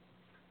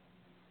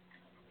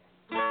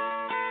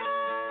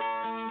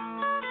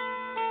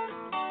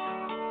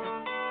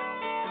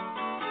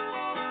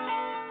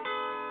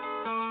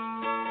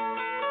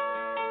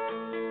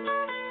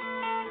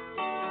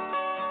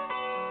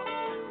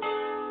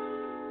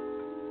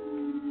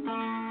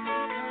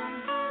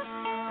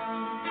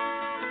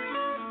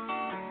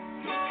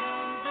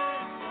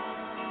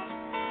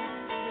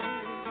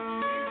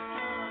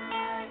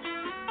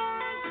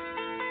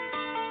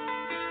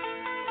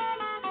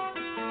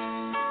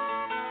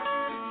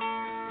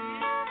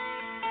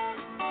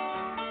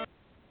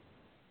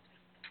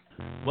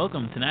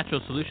Welcome to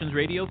Natural Solutions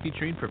Radio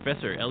featuring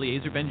Professor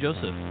Eliezer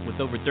Ben-Joseph with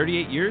over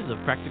 38 years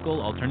of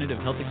practical alternative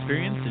health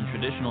experience in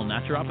traditional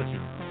naturopathy.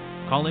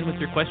 Call in with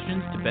your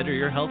questions to better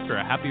your health for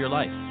a happier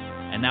life.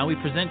 And now we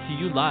present to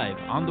you live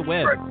on the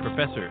web,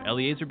 Professor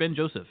Eliezer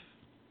Ben-Joseph.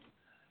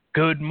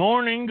 Good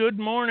morning,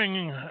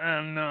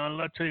 and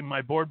let's see,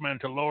 my board man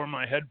to lower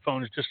my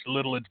headphones just a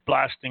little. It's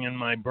blasting in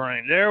my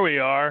brain. There we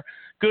are.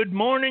 Good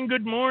morning,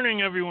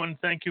 everyone.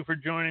 Thank you for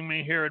joining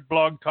me here at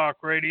Blog Talk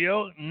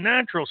Radio,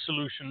 Natural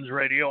Solutions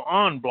Radio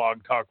on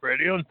Blog Talk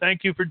Radio, and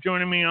thank you for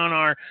joining me on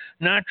our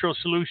Natural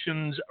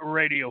Solutions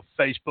Radio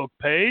Facebook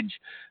page.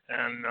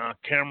 And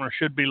camera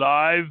should be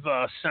live.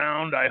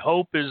 Sound, I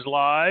hope, is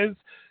live.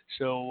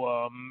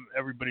 So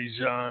everybody's,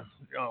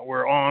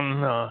 we're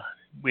on.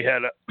 We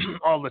had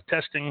all the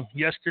testing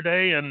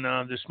yesterday and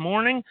this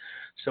morning,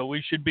 so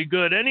we should be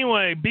good.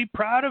 Anyway, be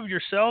proud of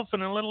yourself,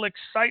 and a little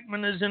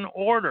excitement is in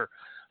order.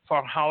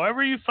 For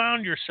however you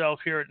found yourself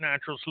here at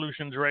Natural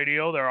Solutions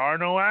Radio, there are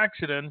no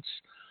accidents.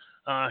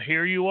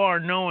 Here you are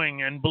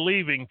knowing and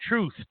believing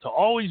truth to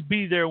always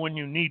be there when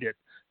you need it.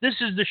 This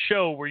is the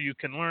show where you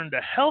can learn to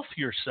health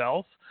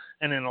yourself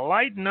and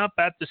enlighten up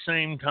at the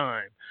same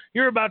time.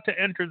 You're about to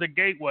enter the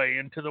gateway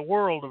into the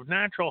world of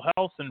natural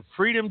health and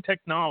freedom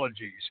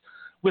technologies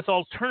with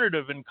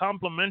alternative and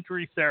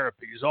complementary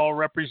therapies, all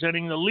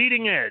representing the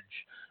leading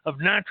edge of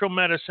natural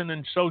medicine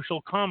and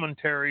social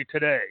commentary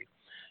today.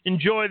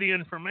 Enjoy the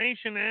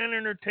information and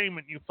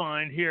entertainment you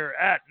find here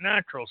at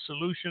Natural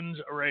Solutions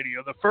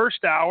Radio. The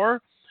first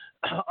hour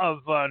of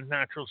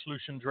Natural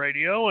Solutions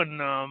Radio,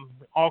 and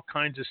all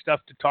kinds of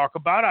stuff to talk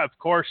about. Of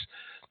course,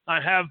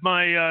 I have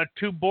my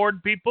two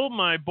board people,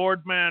 my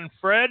board man,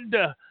 Fred,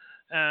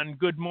 and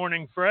good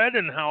morning, Fred,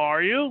 and how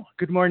are you?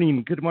 Good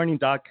morning,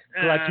 Doc.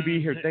 Glad to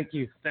be here. Thank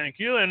you. Thank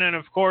you. And then,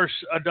 of course,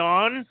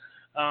 Adon,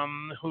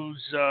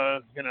 who's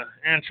going to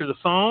answer the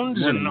phones,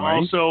 and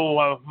also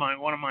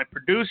one of my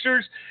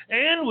producers.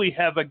 And we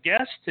have a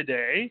guest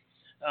today,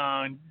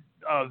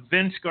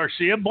 Vince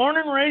Garcia, born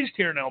and raised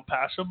here in El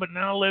Paso, but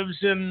now lives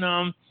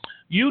in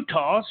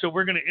Utah, so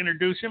we're going to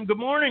introduce him. Good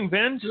morning,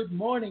 Vince. Good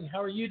morning.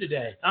 How are you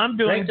today? I'm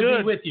doing good. Great to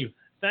be with you.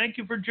 Thank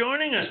you for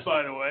joining us,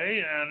 by the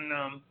way,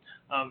 and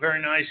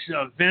very nice.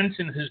 Vince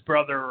and his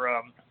brother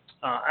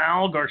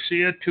Al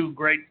Garcia, two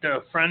great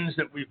friends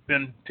that we've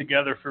been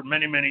together for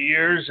many, many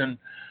years, and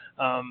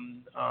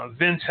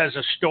Vince has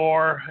a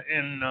store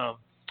in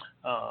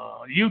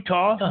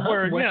Utah.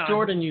 West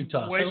Jordan,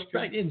 Utah. It's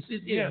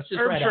just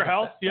Herbs right for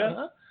Health,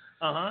 yeah.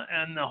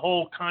 And the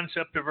whole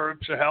concept of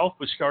Herbs for Health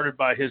was started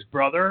by his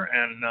brother,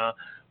 and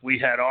we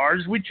had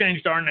ours. We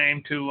changed our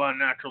name to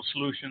Natural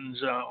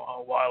Solutions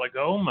a while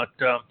ago, but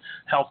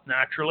Health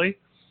Naturally.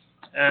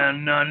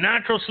 And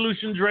Natural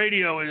Solutions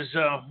Radio is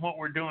what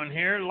we're doing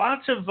here.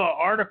 Lots of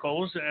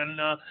articles, and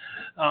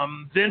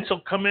Vince will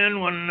come in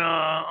when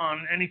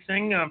on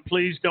anything.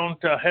 Please don't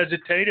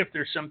hesitate if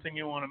there's something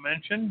you want to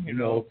mention.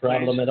 No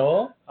problem at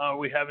all. Are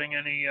we having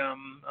any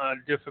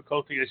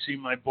difficulty? I see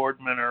my board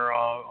men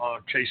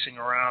are chasing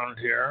around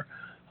here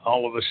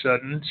all of a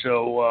sudden.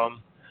 So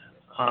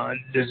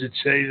does it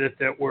say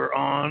that we're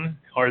on,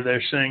 or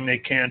they're saying they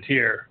can't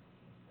hear?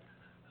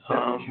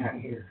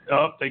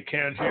 They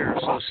can't hear.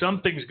 So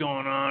something's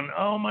going on.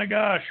 Oh my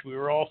gosh, we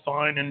were all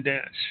fine and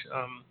dense.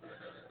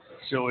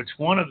 So it's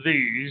one of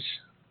these.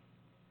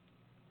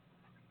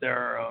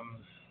 They're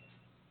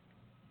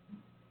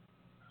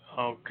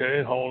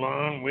okay. Hold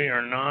on. We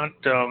are not.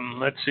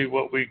 Let's see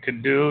what we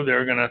can do.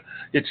 They're gonna.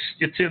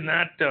 It's in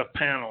that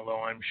panel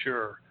though, I'm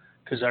sure,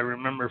 because I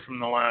remember from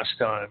the last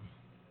time.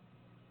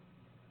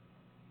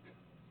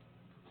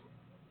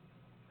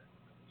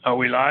 Are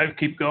we live?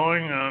 Keep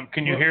going.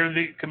 Can you hear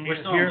the? We're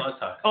still on Blog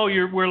Talk. Oh,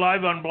 we're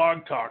live on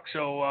Blog Talk.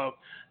 So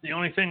the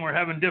only thing we're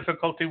having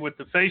difficulty with,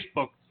 the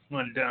Facebook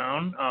went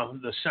down,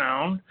 the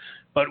sound,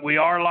 but we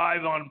are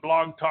live on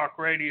Blog Talk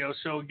Radio.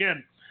 So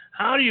again,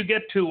 how do you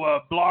get to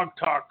Blog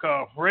Talk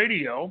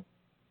Radio?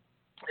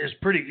 Is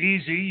pretty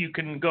easy. You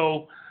can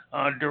go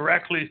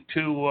directly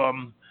to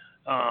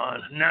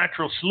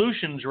Natural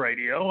Solutions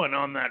Radio, and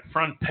on that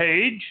front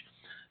page.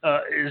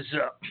 Is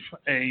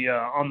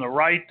on the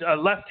right,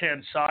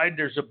 left-hand side,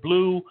 there's a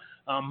blue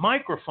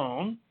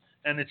microphone,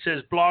 and it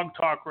says Blog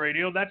Talk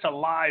Radio. That's a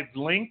live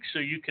link, so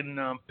you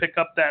can pick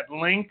up that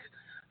link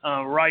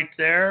right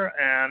there.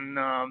 And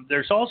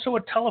there's also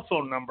a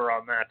telephone number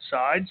on that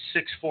side,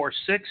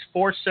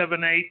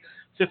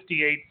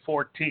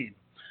 646-478-5814.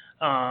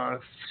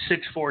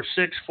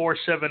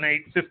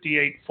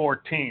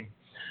 646-478-5814.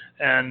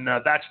 And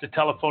that's the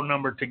telephone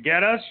number to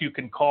get us. You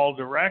can call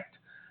direct.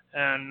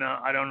 And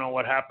I don't know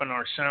what happened.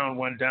 Our sound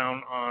went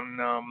down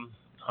on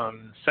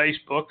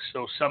Facebook,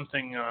 so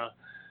something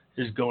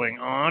is going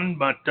on.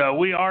 But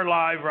we are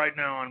live right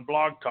now on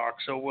Blog Talk,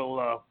 so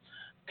we'll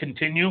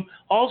continue.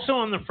 Also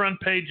on the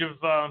front page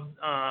of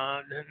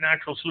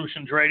Natural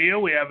Solutions Radio,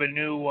 we have a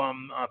new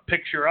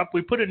picture up.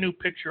 We put a new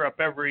picture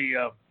up every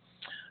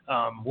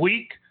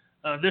week.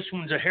 This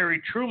one's a Harry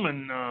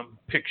Truman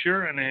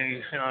picture, and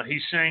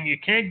he's saying you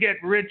can't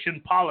get rich in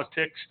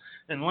politics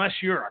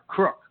unless you're a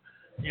crook.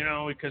 You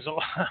know, because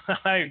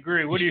I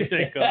agree. What do you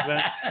think of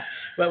that?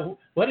 Well,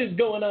 what is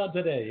going on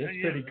today?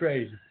 It's pretty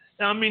crazy.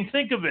 I mean,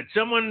 think of it.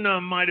 Someone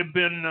might have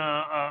been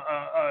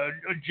a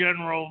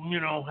general, you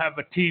know, have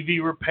a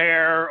TV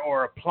repair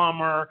or a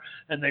plumber,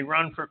 and they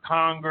run for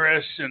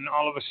Congress, and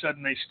all of a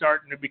sudden they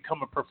start to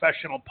become a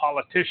professional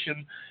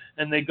politician,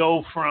 and they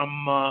go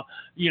from,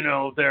 you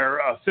know,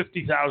 their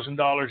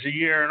 $50,000 a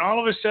year, and all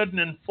of a sudden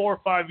in 4 or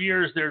 5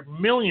 years they're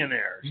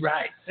millionaires.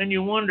 Right. And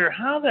you wonder,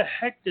 how the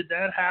heck did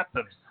that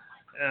happen?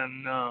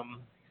 And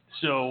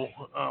so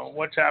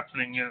what's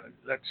happening?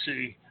 Let's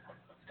see.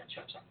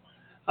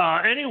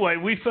 Anyway,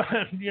 we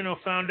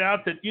found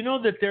out that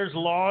that there's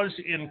laws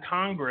in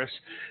Congress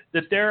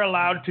that they're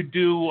allowed to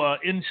do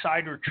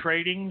insider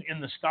trading in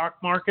the stock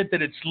market,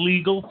 that it's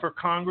legal for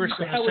Congress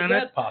and the Senate. How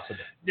is that possible?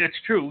 It's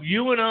true.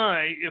 You and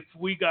I, if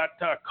we got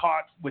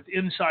caught with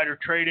insider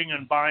trading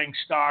and buying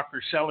stock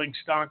or selling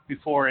stock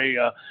before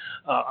a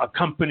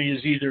company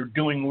is either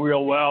doing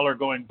real well or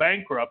going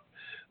bankrupt,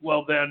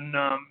 well, then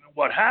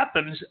what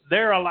happens,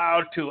 they're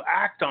allowed to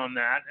act on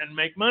that and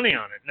make money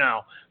on it.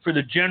 Now, for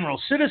the general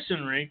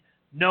citizenry,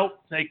 nope,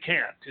 they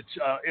can't. It's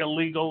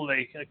illegal.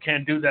 They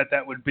can't do that.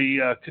 That would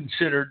be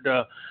considered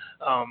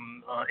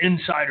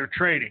insider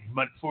trading.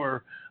 But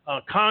for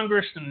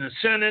Congress and the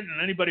Senate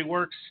and anybody who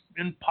works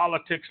in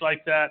politics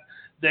like that,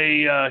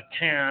 they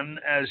can,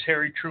 as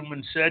Harry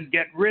Truman said,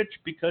 get rich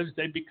because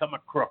they become a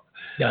crook.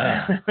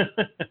 Yeah.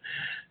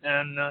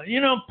 And,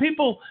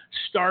 people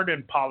start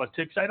in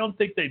politics. I don't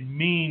think they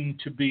mean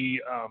to be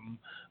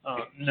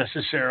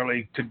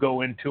necessarily to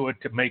go into it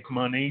to make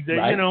money. They,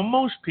 right.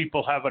 Most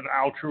people have an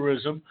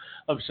altruism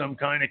of some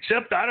kind,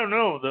 except, I don't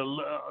know,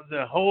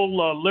 the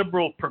whole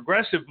liberal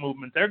progressive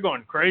movement, they're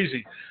going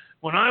crazy.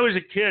 When I was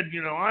a kid,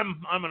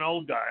 I'm an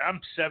old guy.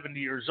 I'm 70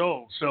 years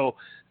old. So,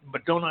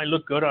 but don't I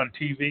look good on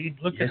TV?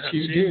 Look yes, at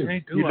you see, do.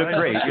 Hey, You look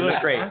great. You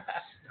look great.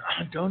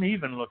 I don't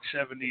even look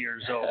 70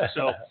 years old.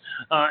 So,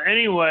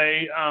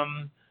 anyway,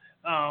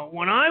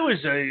 when I was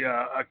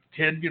a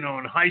kid, in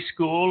high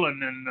school and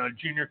then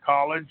junior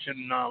college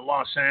in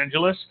Los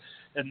Angeles,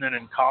 and then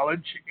in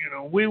college,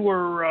 we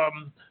were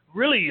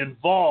really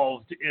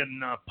involved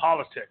in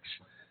politics.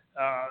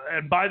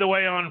 And by the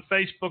way, on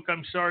Facebook,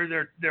 I'm sorry,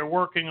 they're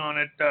working on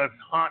it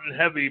hot and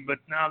heavy, but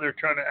now they're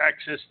trying to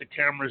access the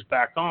cameras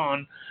back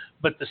on.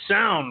 But the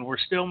sound, we're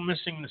still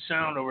missing the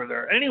sound over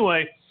there.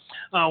 Anyway,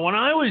 when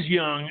I was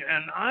young,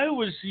 and I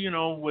was,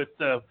 with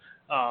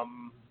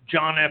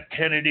John F.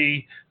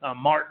 Kennedy,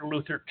 Martin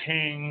Luther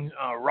King,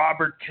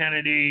 Robert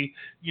Kennedy,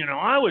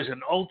 I was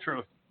an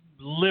ultra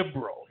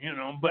liberal,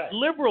 but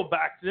liberal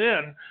back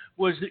then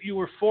was that you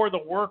were for the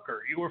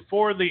worker, you were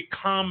for the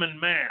common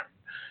man.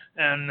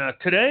 And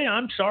today,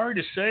 I'm sorry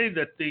to say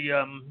that the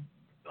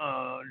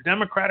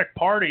Democratic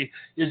Party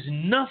is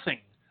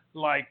nothing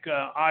like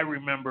I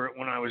remember it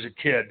when I was a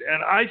kid.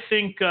 And I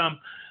think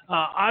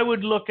I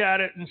would look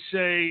at it and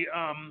say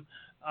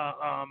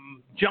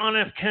John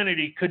F.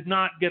 Kennedy could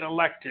not get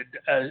elected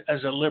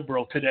as a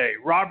liberal today.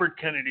 Robert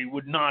Kennedy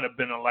would not have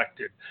been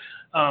elected.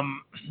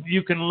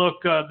 You can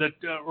look that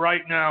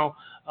right now,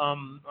 I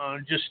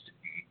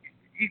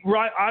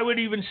would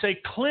even say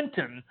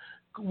Clinton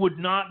would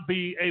not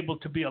be able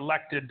to be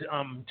elected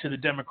to the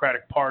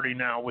Democratic Party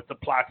now with the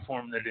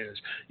platform that is.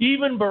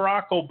 Even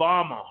Barack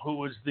Obama, who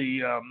was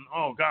the,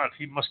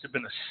 he must have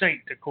been a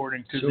saint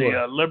according to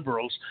the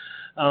liberals,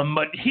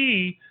 but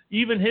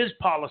even his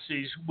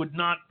policies would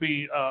not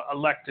be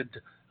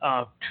elected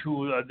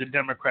to the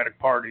Democratic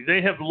Party.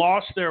 They have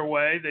lost their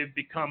way. They've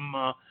become,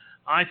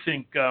 I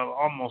think,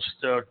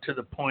 almost to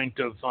the point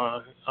of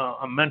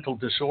a mental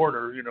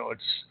disorder.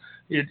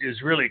 It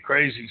is really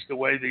crazy the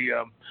way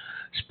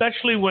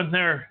especially when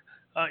they're,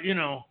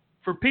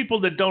 for people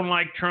that don't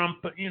like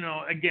Trump,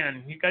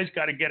 again, you guys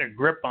got to get a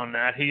grip on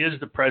that. He is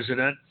the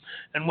president.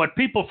 And what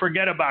people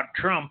forget about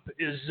Trump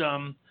is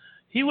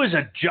he was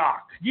a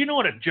jock. Do you know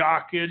what a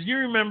jock is? You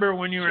remember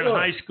when you were in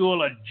high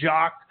school, a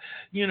jock,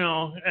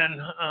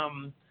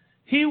 and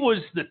he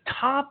was the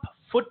top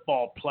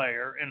football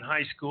player in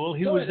high school.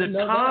 He was the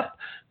top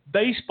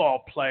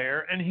baseball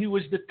player, and he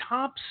was the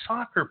top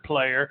soccer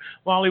player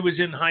while he was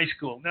in high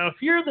school. Now,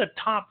 if you're the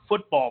top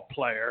football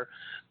player,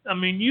 I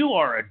mean, you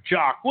are a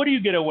jock. What do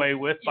you get away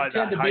with by that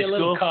high school? You tend to be a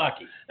little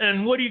cocky.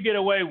 And what do you get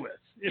away with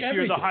if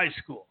you're the high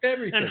school?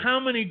 Everything. And how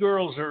many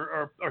girls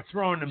are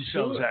throwing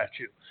themselves at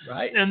you?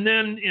 Right. And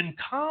then in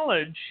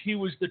college, he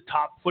was the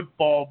top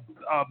football,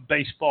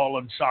 baseball,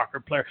 and soccer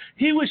player.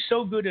 He was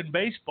so good in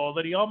baseball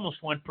that he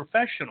almost went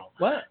professional.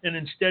 What? And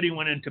instead he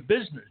went into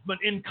business. But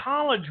in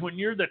college, when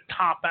you're the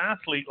top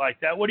athlete like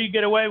that, what do you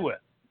get away with?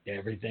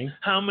 Everything.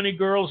 How many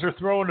girls are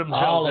throwing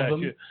themselves at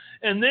you?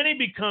 And then he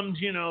becomes,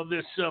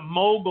 this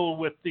mogul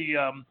with the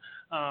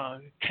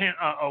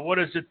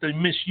the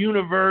Miss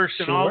Universe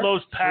and all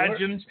those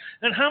pageants.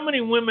 And how many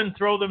women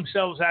throw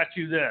themselves at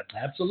you then?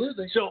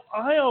 Absolutely. So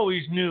I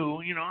always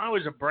knew, I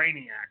was a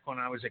brainiac when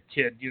I was a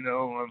kid,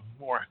 I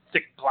wore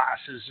thick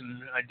glasses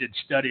and I did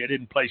study. I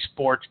didn't play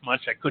sports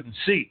much. I couldn't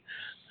see.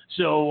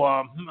 So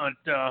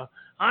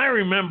I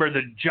remember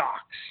the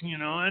jocks,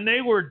 and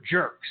they were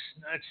jerks.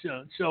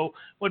 That's so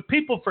what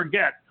people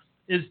forget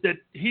is that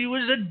he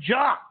was a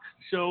jock.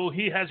 So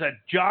he has a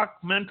jock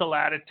mental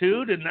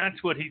attitude, and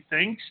that's what he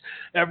thinks.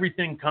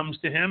 Everything comes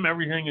to him.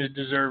 Everything is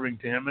deserving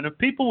to him. And if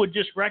people would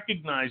just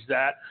recognize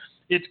that,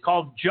 it's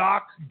called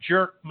jock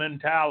jerk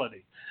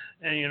mentality.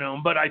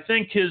 And, but I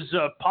think his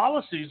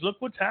policies, look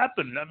what's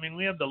happened. I mean,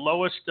 we have the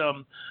lowest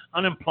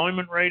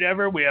unemployment rate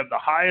ever. We have the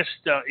highest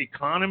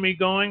economy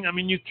going. I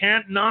mean, you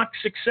can't knock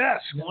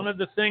success. No. One of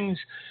the things,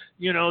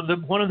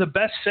 one of the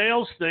best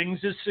sales things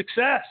is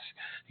success.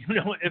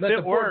 If but it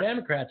the works. Poor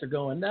Democrats are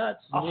going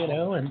nuts,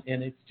 and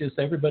it's just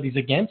everybody's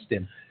against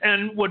him.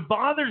 And what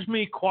bothers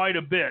me quite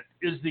a bit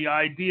is the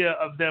idea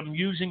of them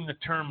using the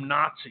term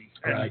Nazi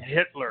and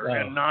Hitler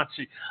and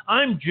Nazi.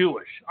 I'm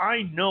Jewish.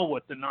 I know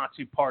what the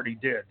Nazi Party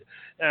did,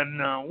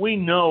 and we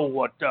know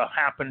what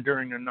happened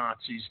during the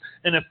Nazis.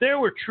 And if there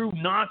were true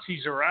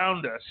Nazis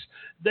around us,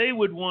 they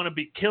would want to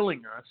be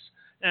killing us.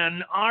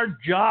 And our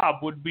job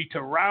would be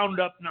to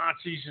round up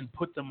Nazis and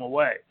put them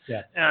away.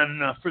 Yeah.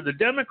 And for the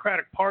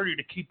Democratic Party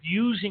to keep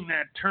using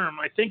that term,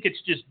 I think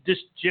it's just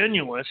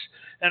disingenuous,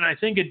 and I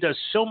think it does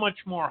so much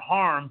more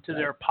harm to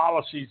their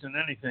policies than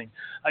anything.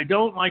 I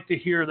don't like to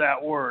hear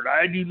that word.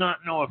 I do not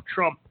know of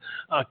Trump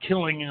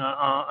killing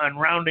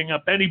and rounding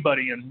up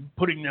anybody and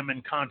putting them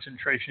in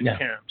concentration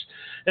camps.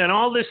 And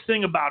all this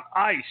thing about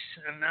ICE,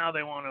 and now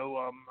they want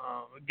to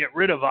get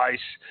rid of ICE,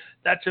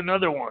 that's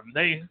another one.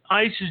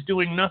 ICE is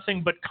doing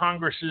nothing but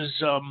Congress's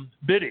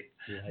bidding.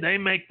 Right. They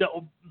make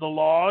the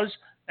laws,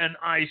 and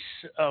ICE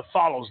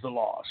follows the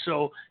law.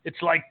 So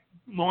it's like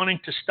wanting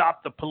to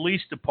stop the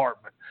police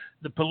department.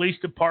 The police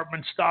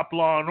department stopped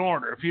law and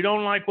order. If you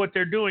don't like what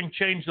they're doing,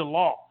 change the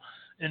law.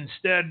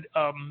 Instead,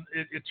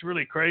 it's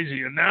really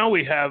crazy. And now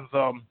we have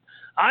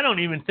I don't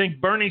even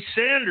think Bernie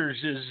Sanders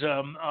is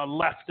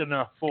left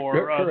enough for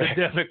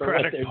the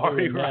Democratic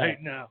Party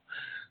right now.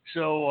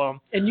 So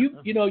and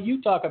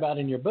you talk about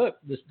in your book,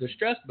 the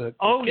stress book.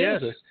 Oh,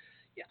 yes.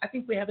 I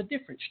think we have a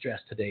different stress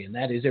today, and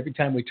that is every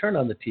time we turn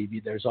on the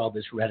TV, there's all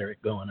this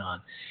rhetoric going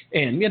on.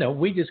 And,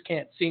 we just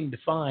can't seem to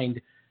find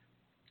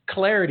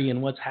clarity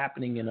in what's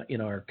happening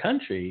in our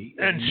country.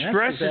 And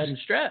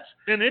stress.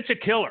 And it's a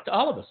killer. To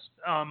all of us.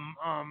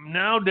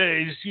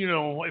 Nowadays,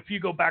 if you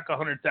go back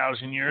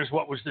 100,000 years,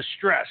 what was the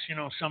stress?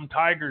 Some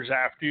tiger's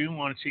after you,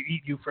 wants to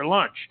eat you for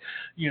lunch,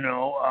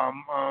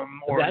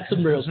 or that's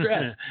some real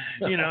stress.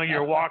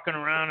 You're walking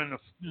around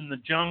in the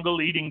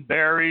jungle eating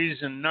berries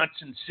and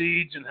nuts and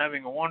seeds and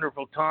having a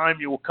wonderful time.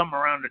 You will come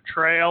around a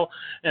trail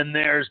and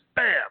there's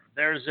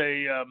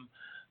a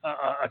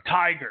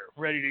tiger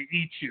ready to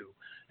eat you.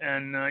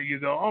 And you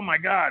go, oh, my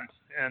God.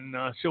 And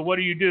so what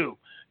do?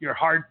 Your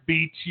heart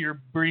beats,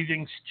 your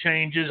breathing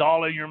changes,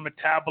 all of your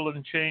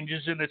metabolism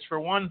changes, and it's for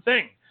one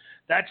thing.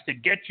 That's to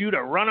get you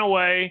to run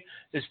away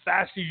as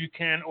fast as you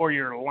can or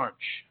your lunch,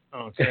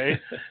 okay?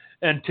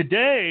 And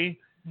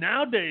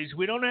nowadays,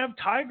 we don't have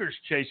tigers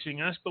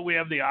chasing us, but we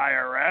have the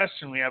IRS,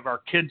 and we have our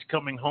kids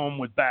coming home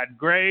with bad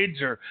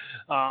grades, or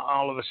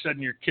all of a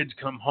sudden your kids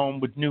come home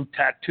with new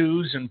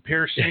tattoos and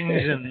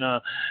piercings and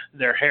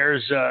their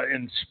hair's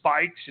in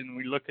spikes, and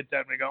we look at that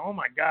and we go, oh,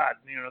 my God,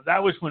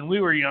 that was when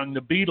we were young, the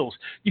Beatles.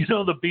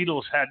 The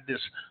Beatles had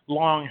this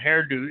long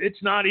hairdo.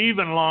 It's not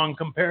even long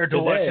compared to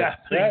what's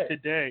happening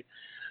today.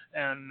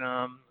 And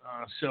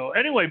so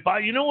anyway,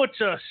 you know what's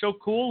so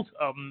cool?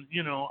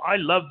 I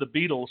love the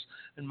Beatles,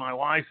 and my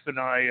wife and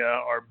I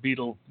are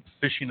Beatle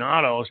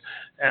aficionados.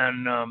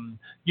 And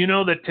you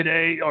know that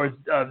today or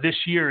this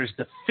year is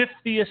the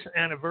 50th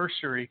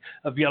anniversary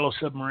of Yellow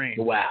Submarine.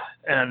 Wow!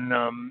 And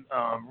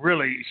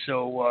really,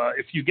 so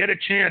if you get a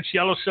chance,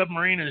 Yellow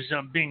Submarine is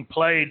being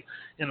played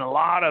in a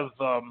lot of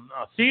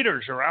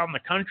theaters around the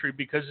country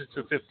because it's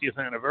the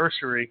 50th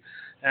anniversary.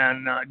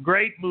 And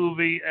great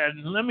movie.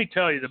 And let me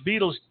tell you, the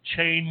Beatles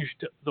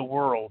changed the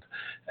world.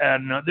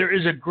 And there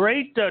is a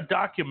great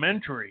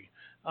documentary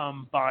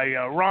by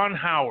Ron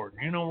Howard.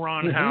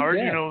 Ron Howard,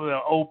 yeah. The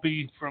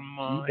Opie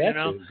from,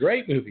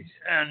 Great movies.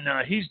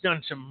 And he's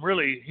done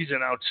he's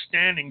an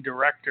outstanding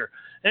director.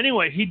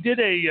 Anyway, he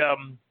did a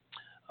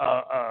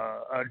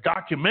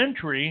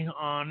documentary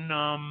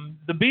on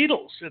the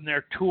Beatles and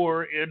their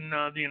tour in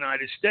the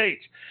United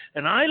States.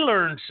 And I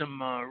learned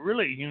some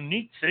really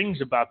unique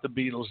things about the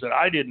Beatles that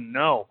I didn't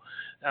know.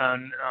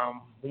 And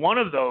one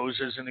of those,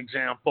 as an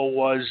example,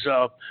 was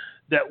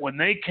that when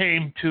they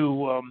came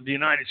to the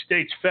United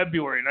States,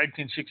 February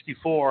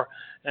 1964,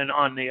 and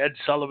on the Ed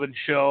Sullivan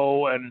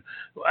Show, and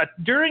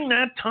during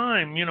that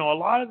time, a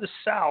lot of the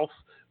South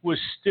was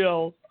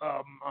still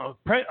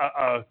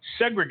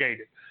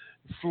segregated.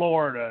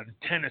 Florida and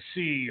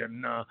Tennessee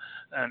and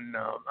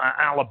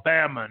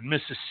Alabama and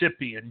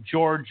Mississippi and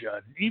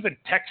Georgia and even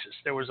Texas.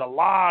 There was a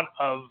lot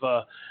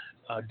of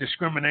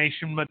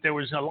discrimination, but there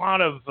was a lot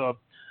of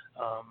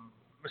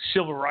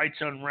civil rights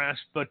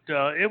unrest, but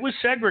it was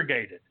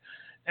segregated.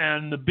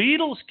 And the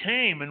Beatles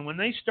came, and when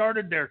they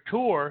started their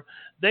tour,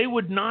 they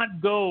would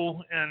not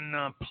go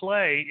and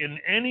play in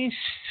any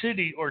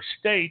city or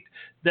state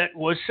that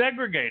was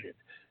segregated.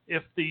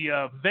 if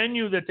the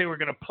venue that they were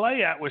going to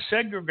play at was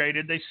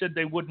segregated, they said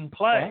they wouldn't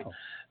play. Wow.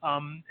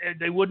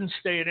 They wouldn't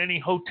stay at any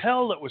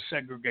hotel that was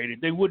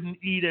segregated. They wouldn't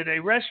eat at a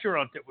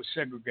restaurant that was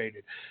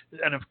segregated.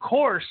 And of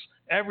course,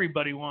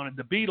 everybody wanted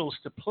the Beatles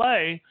to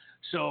play.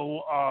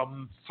 So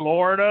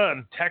Florida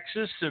and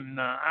Texas and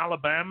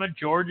Alabama,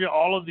 Georgia,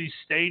 all of these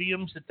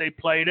stadiums that they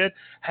played at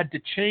had to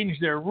change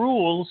their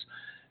rules.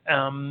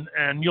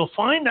 And you'll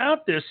find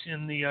out this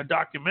in the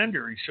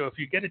documentary. So if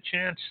you get a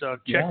chance,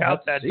 check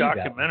out that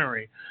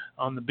documentary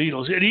on the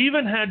Beatles. It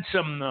even had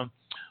some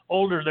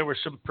there were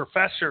some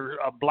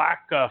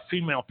black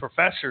female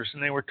professors,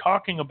 and they were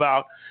talking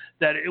about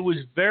that it was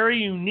very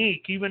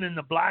unique, even in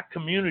the black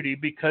community,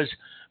 because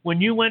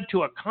when you went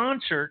to a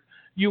concert,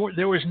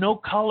 there was no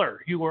color.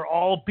 You were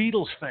all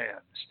Beatles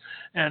fans.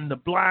 And the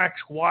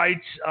blacks,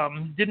 whites,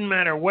 didn't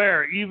matter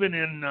where, even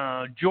in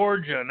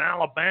Georgia and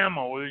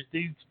Alabama,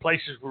 these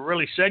places were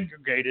really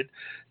segregated,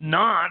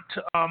 not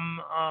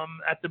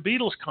at the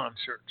Beatles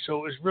concert. So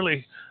it was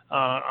really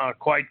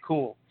quite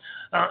cool.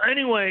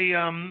 Anyway,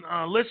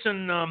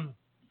 listen,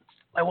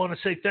 I want to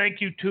say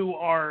thank you to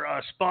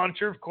our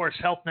sponsor, of course,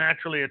 Health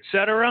Naturally,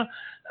 etc.,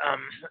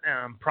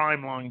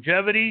 Prime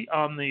Longevity.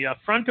 On the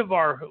front of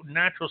our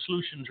Natural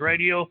Solutions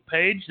Radio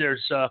page,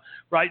 there's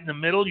right in the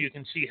middle, you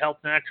can see Health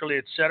Naturally,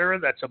 etc.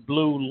 That's a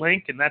blue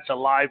link, and that's a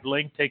live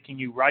link taking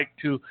you right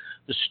to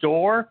the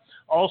store.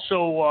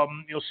 Also,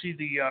 you'll see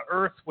the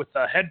Earth with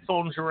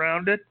headphones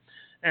around it.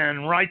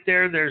 And right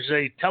there's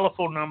a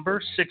telephone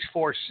number,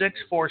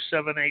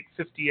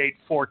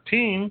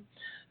 646-478-5814.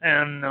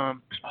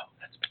 And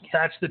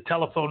that's the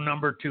telephone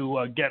number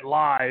to get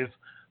live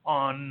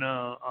on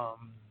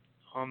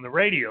the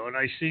radio. And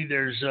I see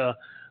there's a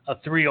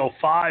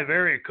 305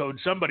 area code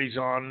somebody's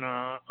on.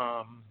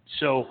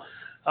 So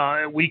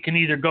we can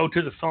either go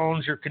to the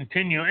phones or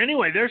continue.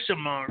 Anyway, there's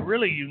some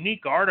really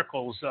unique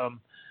articles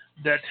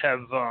that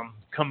have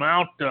come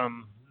out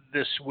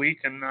this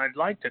week, and I'd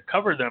like to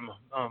cover them.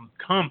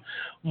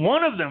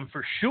 One of them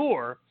for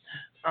sure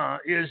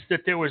is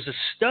that there was a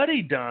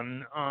study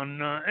done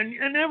on,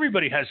 and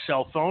everybody has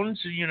cell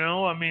phones, you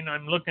know. I mean,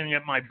 I'm looking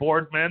at my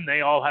board men;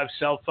 they all have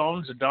cell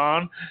phones.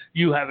 Don,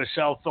 you have a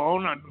cell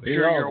phone. I'm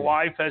sure your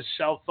wife has a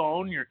cell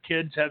phone. Your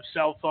kids have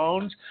cell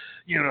phones.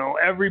 You know,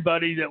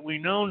 everybody that we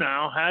know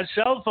now has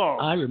cell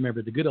phones. I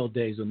remember the good old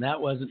days when that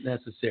wasn't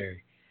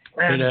necessary.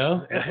 You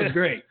know, that was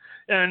great.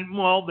 And,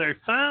 well, they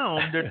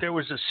found that there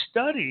was a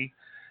study,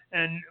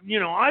 and, you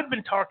know, I've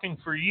been talking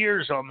for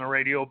years on the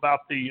radio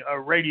about the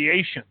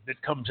radiation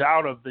that comes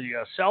out of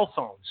the cell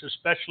phones,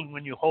 especially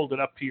when you hold it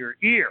up to your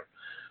ear.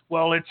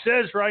 Well, it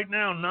says right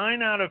now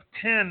 9 out of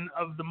 10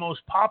 of the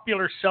most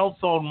popular cell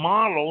phone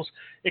models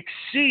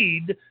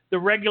exceed the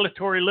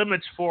regulatory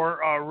limits for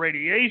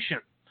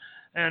radiation.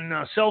 And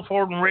cell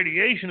phone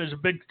radiation is a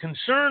big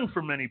concern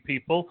for many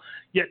people,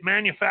 yet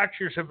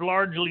manufacturers have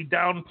largely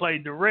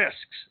downplayed the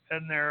risks,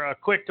 and they're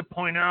quick to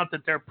point out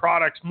that their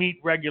products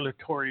meet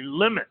regulatory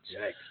limits.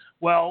 Yikes.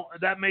 Well,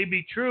 that may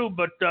be true,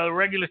 but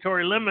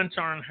regulatory limits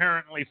are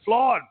inherently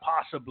flawed,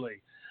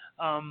 possibly.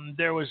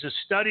 There was a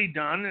study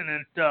done, and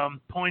it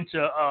points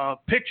a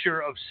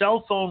picture of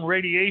cell phone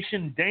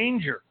radiation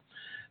danger.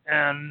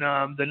 And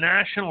the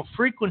National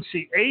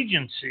Frequency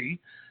Agency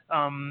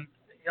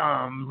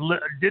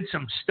did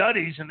some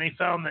studies, and they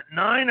found that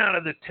 9 out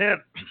of the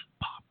 10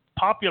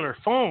 popular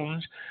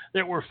phones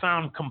that were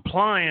found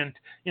compliant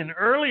in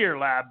earlier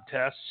lab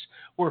tests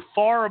were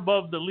far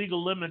above the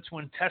legal limits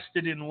when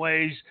tested in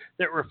ways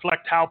that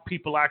reflect how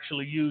people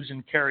actually use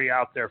and carry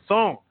out their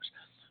phones.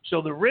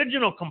 So the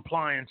original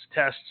compliance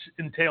tests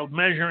entailed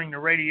measuring the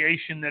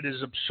radiation that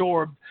is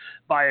absorbed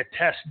by a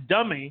test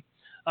dummy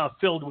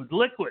filled with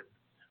liquid.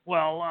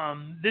 Well,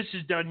 this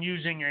is done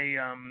using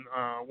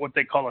what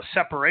they call a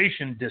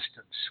separation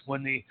distance.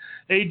 When the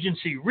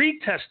agency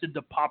retested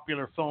the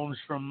popular phones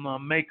from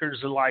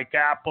makers like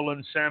Apple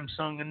and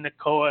Samsung and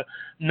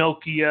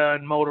Nokia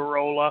and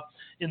Motorola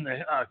in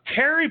the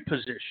carry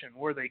position,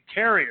 where they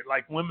carry it,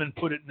 like women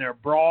put it in their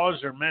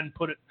bras or men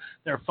put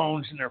their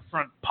phones in their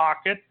front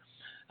pocket,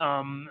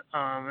 and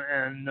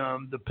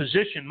the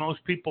position,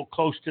 most people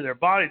close to their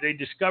body, they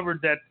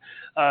discovered that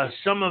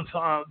some of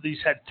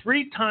these had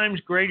 3 times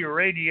greater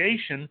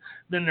radiation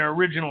than their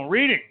original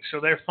readings.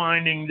 So they're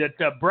finding that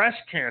breast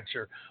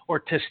cancer or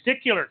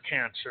testicular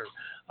cancer,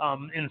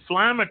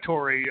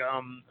 inflammatory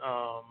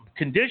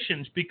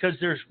conditions, because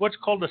there's what's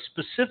called a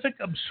specific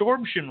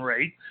absorption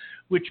rate,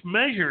 which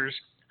measures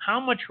how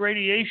much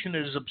radiation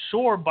is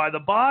absorbed by the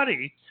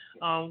body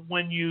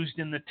when used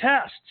in the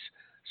tests.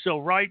 So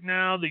right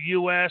now, the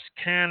U.S.,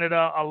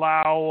 Canada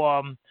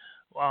allow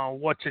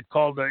what's it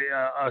called,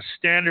 a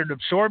standard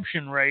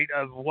absorption rate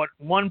of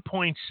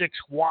 1.6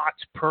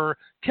 watts per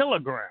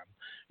kilogram.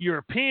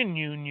 European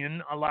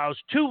Union allows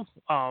 2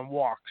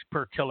 watts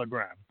per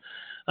kilogram.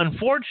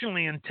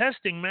 Unfortunately, in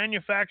testing,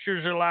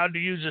 manufacturers are allowed to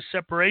use a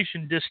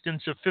separation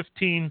distance of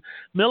 15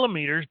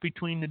 millimeters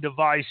between the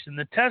device and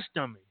the test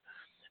dummy.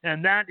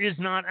 And that is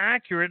not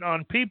accurate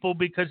on people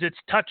because it's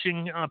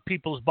touching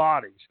people's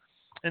bodies.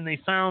 and they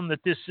found that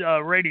this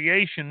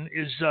radiation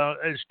is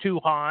too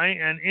high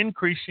and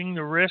increasing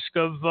the risk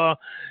of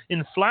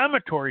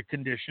inflammatory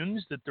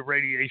conditions that the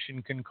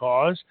radiation can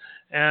cause,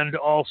 and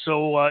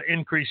also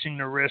increasing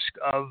the risk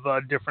of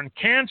different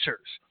cancers.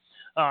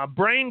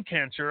 Brain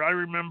cancer. I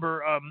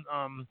remember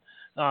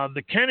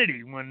the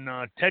Kennedy, when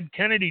Ted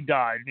Kennedy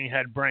died and he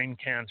had brain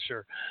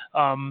cancer.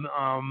 John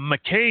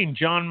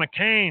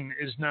McCain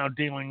is now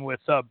dealing with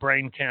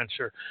brain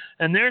cancer.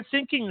 And they're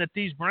thinking that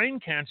these brain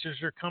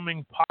cancers are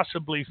coming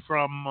possibly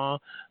from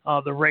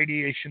the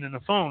radiation in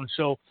the phone.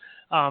 So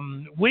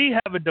we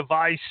have a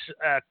device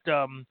at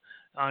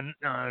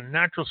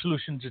Natural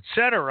Solutions,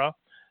 etc.,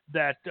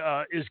 that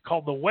is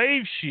called the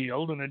Wave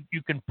Shield, and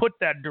you can put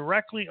that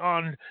directly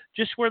on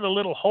just where the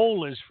little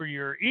hole is for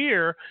your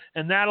ear,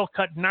 and that'll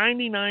cut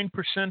 99%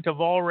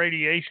 of all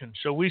radiation.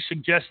 So we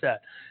suggest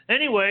that.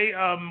 Anyway,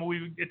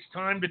 it's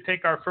time to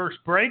take our first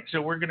break, so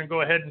we're going to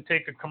go ahead and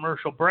take a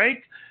commercial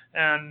break,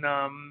 and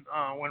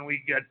when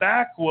we get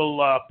back, we'll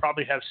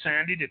probably have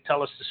Sandy to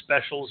tell us the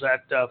specials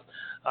at the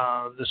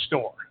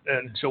store.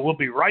 And so we'll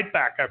be right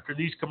back after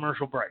these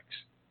commercial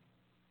breaks.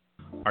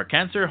 Are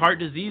cancer, heart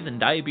disease, and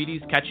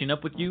diabetes catching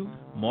up with you?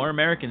 More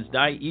Americans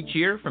die each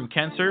year from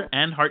cancer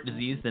and heart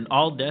disease than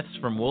all deaths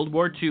from World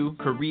War II,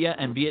 Korea,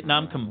 and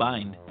Vietnam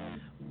combined.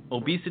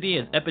 Obesity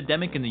is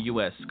epidemic in the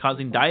U.S.,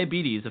 causing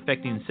diabetes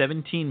affecting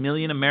 17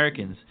 million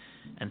Americans,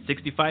 and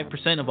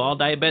 65% of all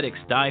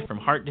diabetics die from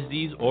heart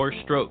disease or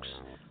strokes.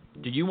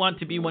 Do you want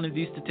to be one of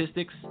these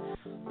statistics?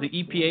 The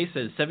EPA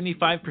says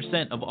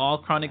 75% of all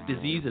chronic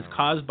disease is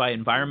caused by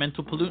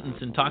environmental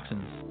pollutants and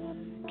toxins.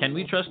 Can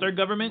we trust our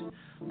government?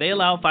 They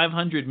allow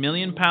 500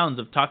 million pounds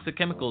of toxic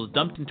chemicals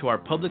dumped into our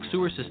public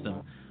sewer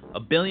system,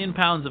 1 billion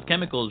pounds of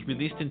chemicals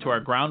released into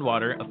our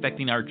groundwater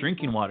affecting our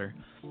drinking water,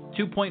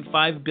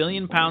 2.5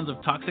 billion pounds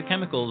of toxic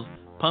chemicals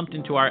pumped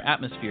into our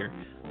atmosphere,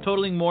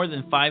 totaling more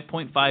than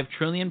 5.5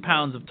 trillion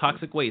pounds of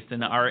toxic waste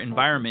in our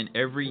environment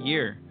every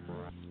year.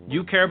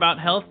 You care about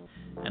health,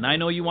 and I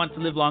know you want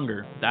to live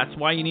longer. That's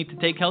why you need to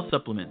take health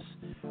supplements.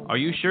 Are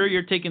you sure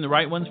you're taking the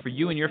right ones for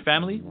you and your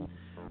family?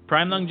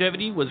 Prime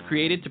Longevity was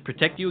created to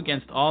protect you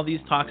against all these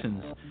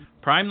toxins.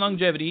 Prime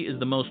Longevity is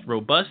the most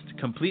robust,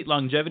 complete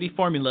longevity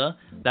formula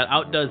that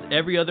outdoes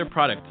every other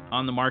product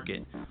on the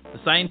market. The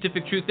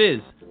scientific truth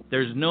is,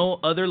 there's no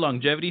other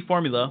longevity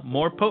formula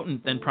more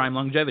potent than Prime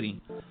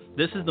Longevity.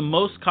 This is the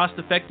most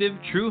cost-effective,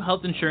 true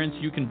health insurance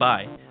you can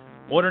buy.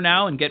 Order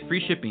now and get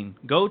free shipping.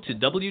 Go to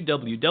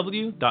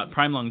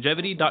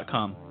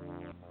www.primelongevity.com.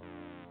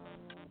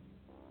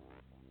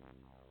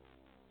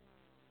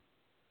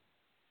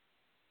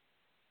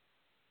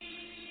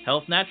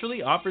 Health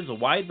Naturally offers a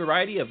wide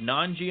variety of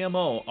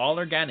non-GMO,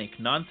 all-organic,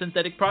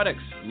 non-synthetic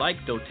products like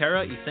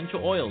doTERRA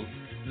essential oils,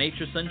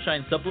 Nature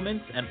Sunshine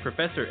supplements, and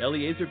Professor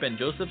Eliezer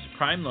Ben-Joseph's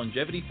Prime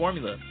Longevity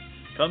formula.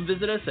 Come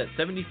visit us at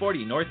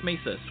 7040 North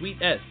Mesa, Suite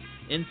S,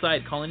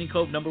 inside Colony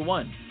Cove No.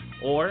 1,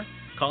 or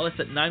call us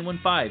at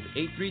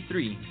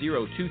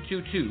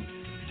 915-833-0222.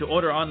 To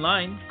order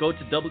online, go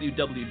to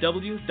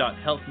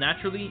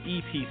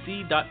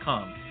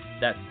www.healthnaturallyepc.com.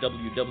 That's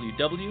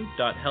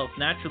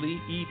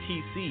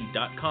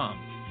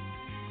www.healthnaturallyetc.com.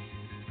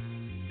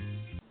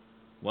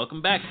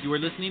 Welcome back. You are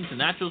listening to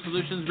Natural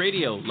Solutions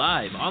Radio,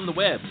 live on the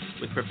web,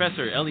 with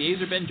Professor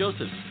Eliezer Ben-Joseph.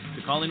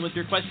 To call in with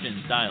your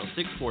questions, dial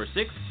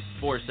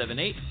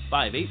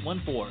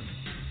 646-478-5814.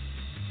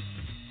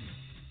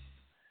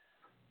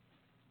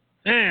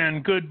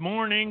 And good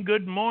morning,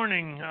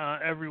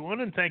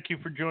 everyone, and thank you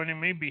for joining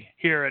me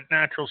here at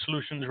Natural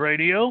Solutions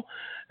Radio.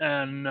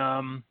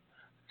 And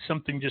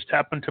something just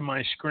happened to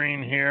my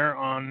screen here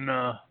on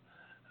my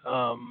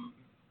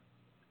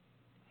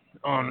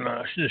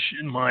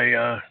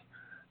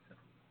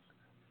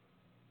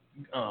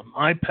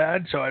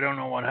iPad, so I don't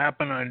know what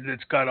happened.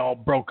 It's got all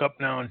broke up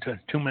now into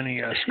too many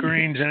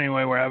screens.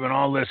 Anyway, we're having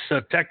all this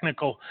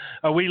technical.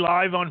 Are we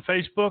live on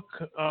Facebook?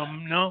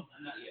 No?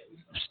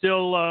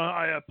 Still,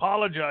 I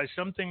apologize.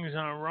 Something's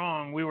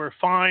wrong. We were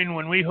fine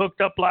when we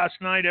hooked up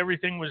last night.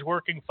 Everything was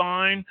working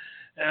fine,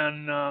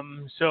 and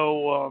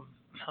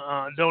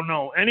don't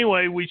know.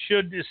 Anyway, we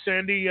should. Is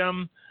Sandy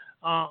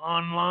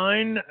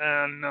online?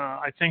 And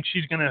I think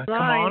she's going to come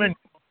on and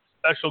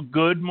special.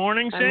 Good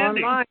morning, Sandy. I'm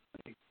online.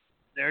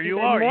 There you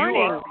Good are. morning.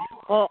 You are.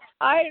 Well,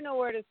 I don't know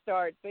where to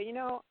start, but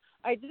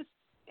I just,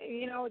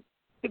 the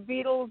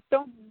Beatles.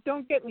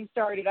 Don't get me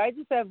started. I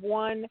just have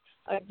one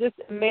just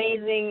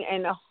amazing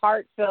and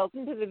heartfelt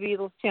into the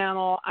Beatles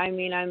channel. I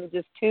mean, I'm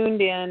just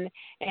tuned in,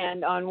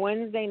 and on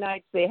Wednesday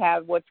nights they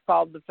have what's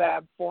called the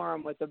Fab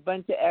Forum with a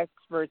bunch of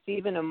experts,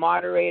 even a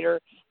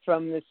moderator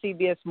from the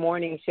CBS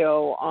morning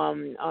show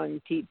on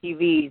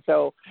TV.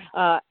 So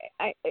I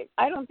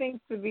don't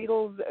think the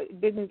Beatles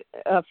didn't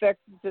affect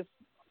just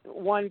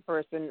one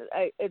person.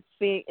 It's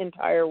the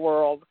entire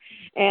world.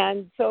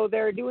 And so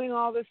they're doing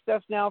all this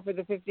stuff now for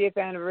the 50th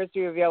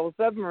anniversary of Yellow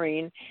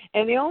Submarine.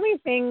 And the only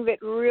thing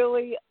that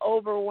really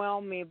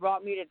overwhelmed me,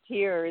 brought me to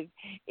tears,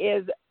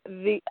 is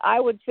I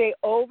would say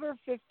over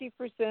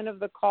 50% of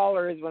the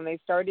callers, when they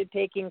started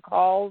taking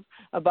calls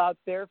about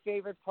their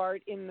favorite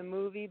part in the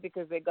movie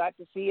because they got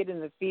to see it in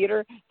the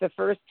theater the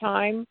first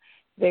time,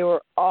 they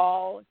were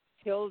all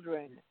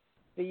children.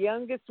 The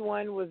youngest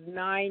one was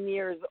 9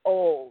 years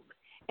old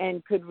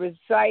and could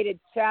recite a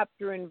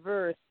chapter and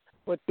verse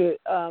what the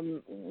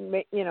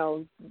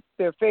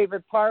their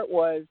favorite part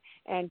was.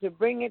 And to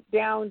bring it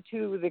down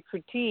to the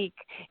critique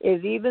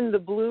is even the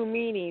Blue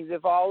Meanies,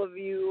 if all of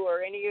you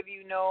or any of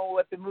you know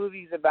what the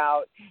movie's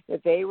about,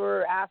 that they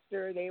were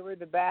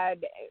the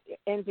bad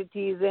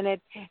entities in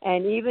it,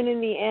 and even in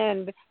the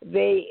end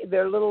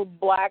their little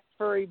black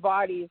furry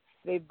bodies,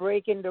 they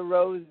break into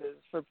roses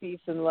for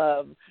peace and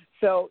love.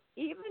 So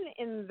even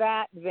in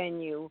that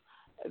venue,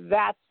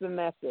 that's the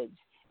message.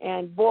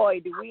 And boy,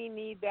 do we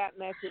need that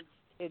message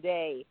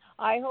today.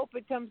 I hope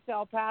it comes to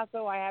El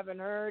Paso. I haven't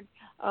heard.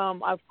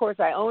 Of course,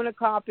 I own a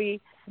copy,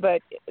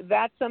 but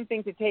that's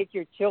something to take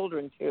your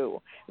children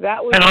to.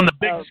 That was and on the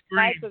big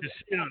screen to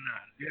see on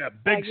that. Yeah,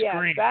 big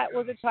screen. That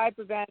was a type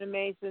of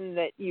animation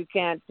that you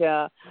can't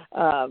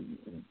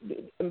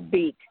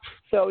beat.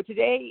 So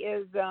today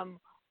is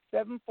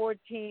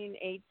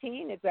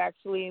 7/14/18. It's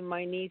actually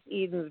my niece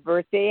Eden's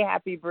birthday.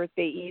 Happy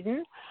birthday,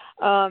 Eden.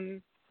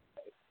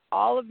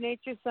 All of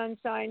Nature's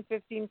Sunshine,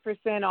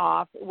 15%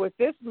 off. With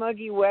this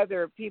muggy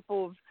weather,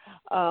 people's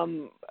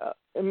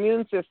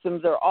immune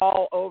systems are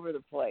all over the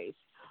place.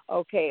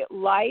 Okay,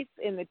 Life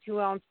in the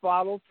 2-ounce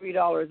bottle,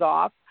 $3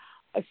 off.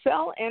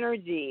 Cell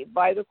Energy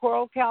by the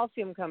Coral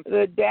Calcium Company.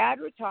 The dad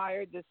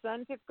retired. The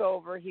son took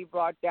over. He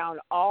brought down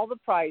all the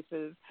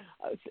prices.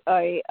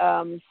 A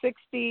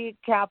 60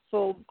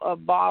 capsule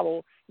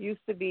bottle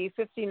used to be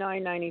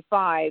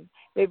 $59.95.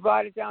 They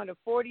brought it down to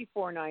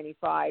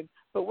 $44.95.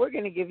 But we're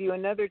going to give you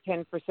another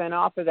 10%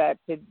 off of that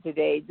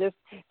today, just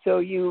so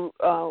you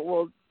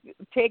will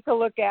take a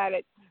look at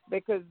it,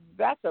 because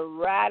that's a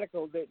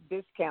radical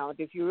discount.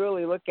 If you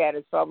really look at it,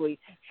 it's probably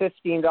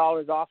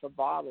 $15 off a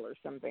bottle or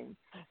something,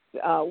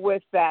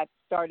 with that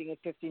starting at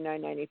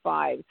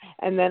 $59.95.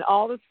 And then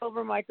all the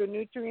silver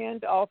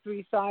micronutrient, all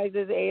 3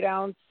 sizes,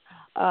 8-ounce,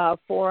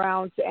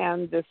 4-ounce,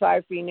 and the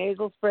Cypre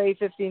nasal spray,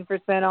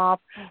 15% off.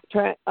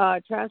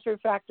 Transfer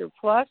Factor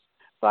Plus,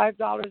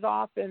 $5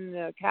 off in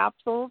the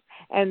capsules,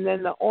 and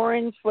then the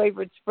orange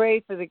flavored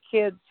spray for the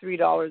kids,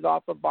 $3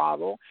 off a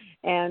bottle.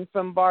 And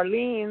from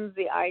Barlean's,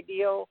 the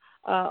Ideal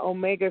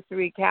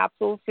Omega-3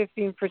 capsules,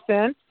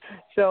 15%.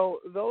 So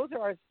those are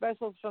our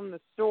specials from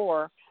the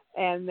store.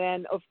 And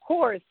then, of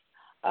course,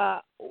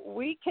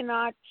 we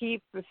cannot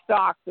keep the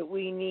stock that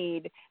we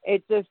need.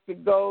 It just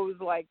goes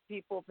like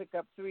people pick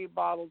up 3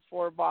 bottles,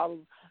 4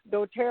 bottles.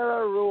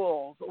 doTERRA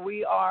rules.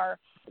 We are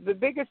the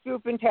biggest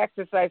group in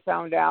Texas, I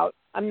found out.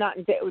 I'm not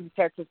in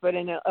Texas, but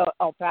in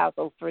El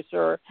Paso for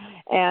sure.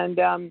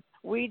 And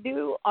we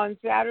do on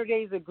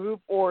Saturdays a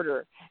group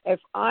order. If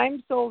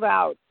I'm sold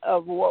out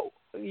of what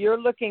you're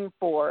looking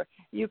for,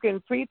 you can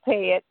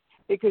prepay it,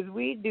 because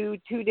we do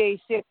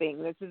 2-day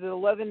shipping. This is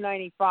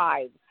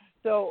 $11.95.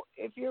 So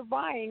if you're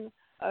buying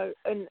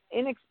an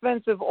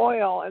inexpensive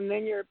oil and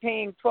then you're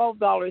paying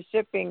 $12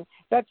 shipping,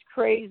 that's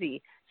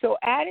crazy. So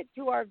add it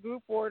to our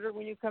group order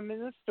when you come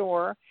in the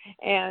store,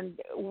 and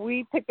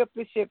we pick up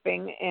the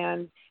shipping.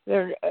 And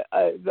they're,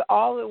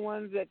 all the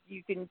ones that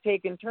you can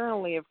take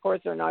internally, of course,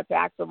 are not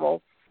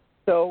taxable.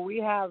 So we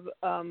have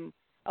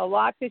a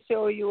lot to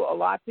show you, a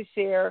lot to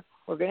share.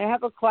 We're going to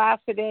have a class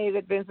today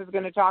that Vince is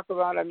going to talk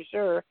about, I'm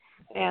sure,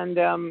 and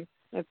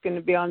it's going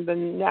to be on the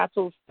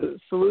natural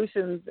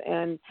solutions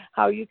and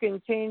how you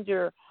can change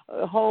your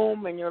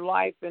home and your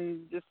life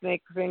and just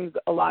make things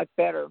a lot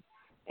better.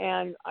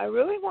 And I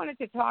really wanted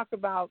to talk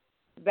about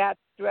that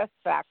stress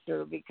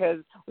factor,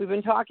 because we've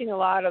been talking a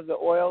lot of the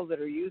oils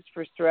that are used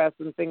for stress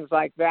and things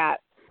like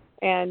that.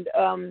 And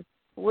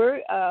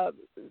we're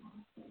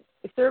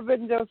Sir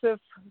Ben Joseph,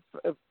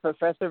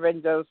 Professor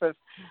Ben Joseph,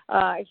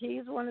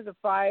 he's one of the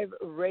 5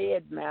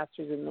 RAID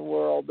masters in the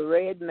world. The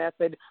RAID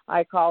method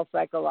I call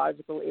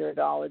psychological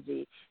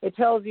iridology. It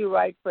tells you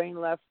right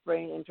brain, left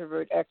brain,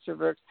 introvert,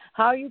 extrovert,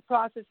 how you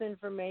process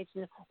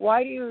information,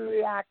 why do you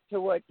react to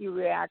what you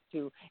react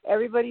to.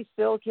 Everybody's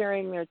still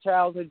carrying their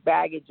childhood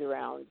baggage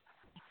around.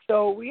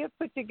 So we have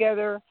put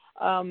together,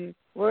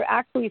 we're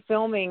actually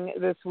filming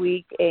this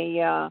week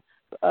a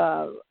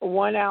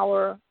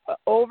 1-hour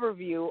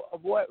overview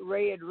of what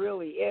RAID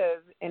really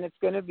is, and it's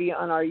going to be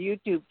on our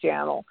YouTube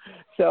channel.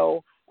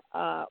 So,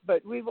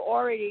 but we've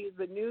already,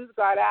 the news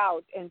got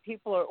out, and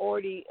people are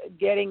already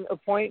getting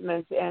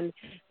appointments and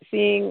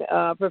seeing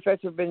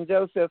Professor Ben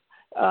Joseph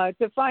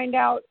to find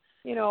out,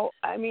 you know,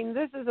 I mean,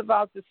 this is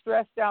about the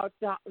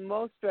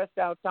most stressed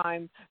out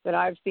time that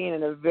I've seen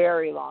in a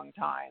very long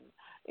time.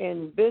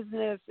 In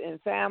business, in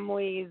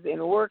families,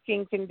 in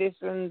working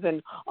conditions,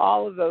 and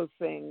all of those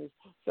things.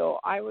 So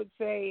I would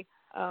say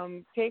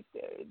take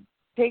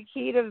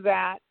heed of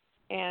that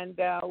and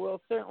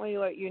we'll certainly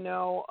let you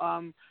know.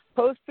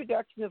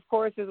 Post-production, of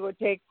course, is what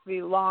takes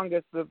the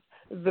longest.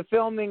 The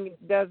filming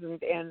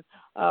doesn't, and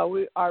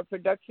our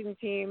production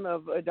team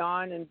of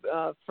Don and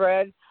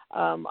Fred,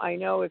 I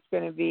know it's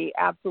going to be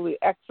absolutely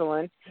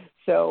excellent.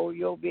 So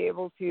you'll be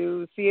able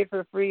to see it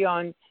for free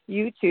on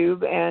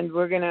YouTube, and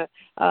we're going to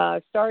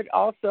start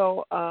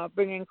also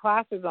bringing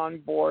classes on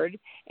board,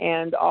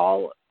 and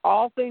all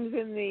things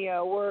in the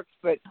works,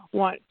 but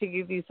want to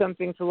give you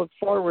something to look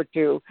forward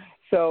to.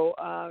 So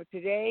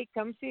today,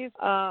 come see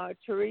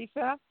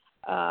Teresa.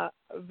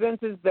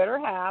 Vince's better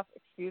half,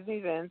 excuse me,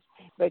 Vince,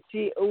 but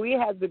we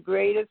had the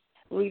greatest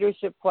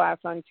leadership class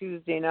on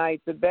Tuesday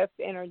night, the best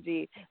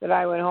energy that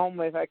I went home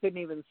with. I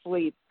couldn't even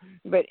sleep.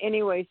 But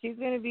anyway, she's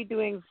going to be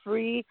doing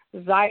free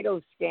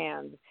Zyto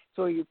scans.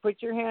 So you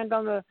put your hand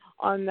on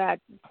that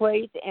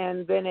plate,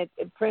 and then it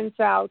prints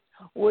out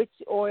which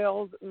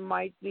oils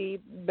might be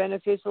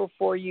beneficial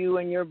for you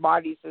and your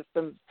body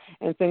systems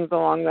and things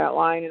along that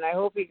line. And I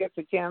hope he gets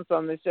a chance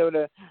on the show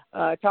to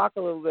talk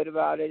a little bit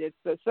about it.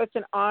 It's such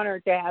an honor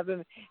to have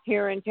him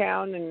here in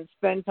town and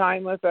spend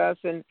time with us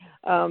and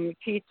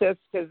teach us,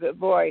 because,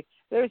 boy,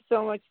 there's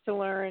so much to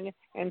learn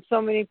and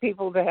so many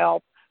people to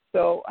help.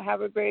 So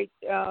have a great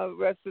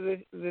rest of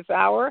this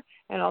hour,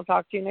 and I'll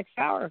talk to you next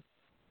hour.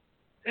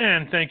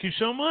 And thank you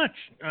so much.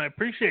 I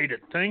appreciate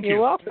it. Thank you.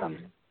 You're welcome.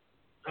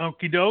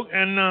 Okie doke.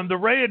 And the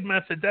RAID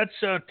method, that's,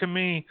 to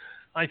me,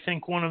 I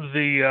think one of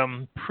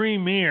the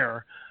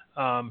premier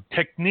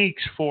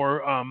techniques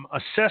for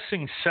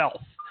assessing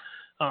self,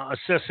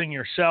 assessing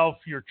yourself,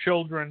 your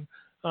children.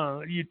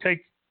 You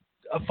take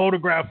a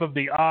photograph of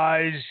the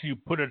eyes, you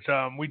put it,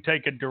 we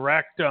take it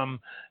direct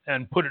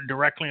and put it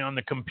directly on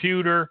the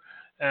computer.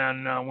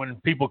 And when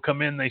people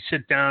come in, they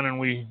sit down and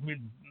we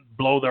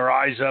blow their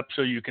eyes up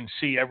so you can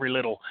see every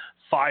little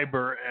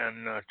fiber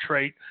and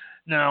trait.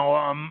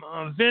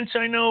 Now, Vince,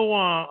 I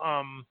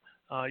know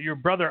your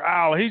brother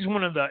Al, he's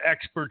one of the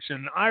experts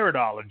in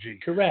iridology.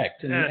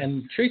 Correct.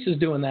 And Teresa's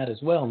doing that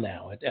as well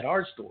now at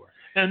our store.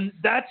 And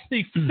that's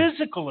the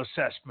physical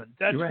assessment.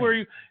 That's right.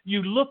 Where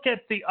you look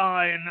at the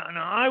eye. And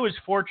I was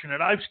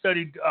fortunate. I've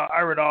studied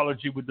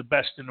iridology with the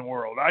best in the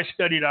world. I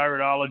studied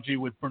iridology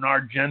with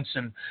Bernard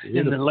Jensen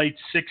in the late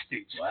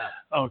 60s. Wow.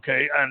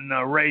 Okay.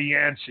 And Ray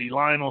Yancey,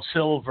 Lionel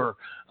Silver,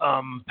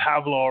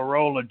 Pablo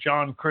Arola,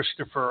 John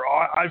Christopher.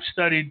 I've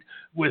studied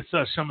with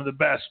some of the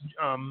best.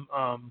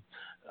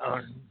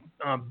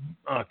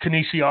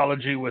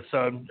 Kinesiology with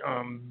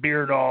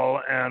Beardall.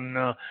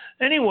 And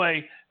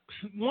anyway,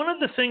 one of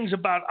the things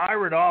about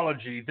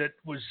iridology that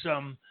was,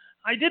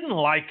 I didn't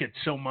like it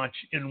so much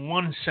in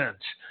one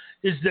sense,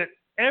 is that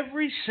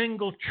every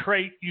single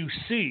trait you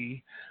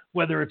see,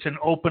 whether it's an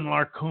open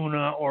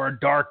lacuna or a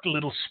dark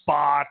little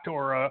spot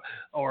or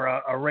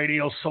a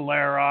radial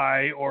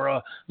solari or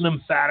a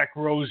lymphatic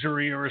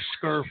rosary or a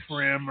scurf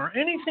rim or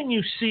anything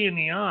you see in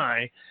the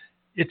eye,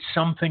 it's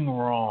something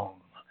wrong.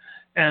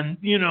 And,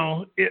 you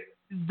know,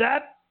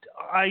 that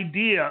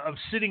idea of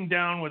sitting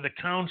down with a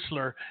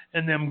counselor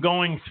and them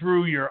going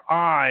through your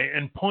eye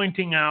and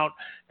pointing out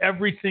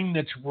everything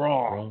that's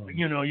wrong.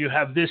 You know, you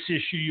have this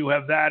issue, you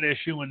have that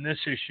issue, and this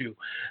issue.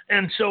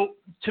 And so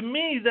to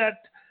me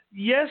that,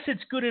 yes,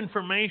 it's good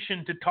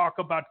information to talk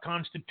about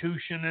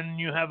constitution and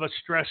you have a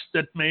stress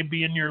that may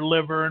be in your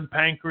liver and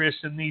pancreas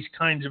and these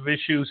kinds of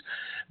issues.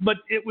 But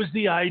it was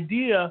the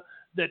idea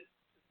that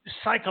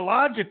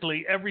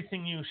psychologically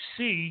everything you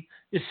see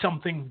is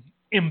something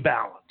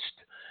imbalanced.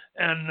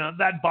 And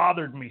that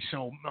bothered me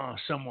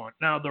somewhat.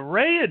 Now, the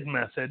RAID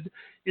method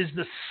is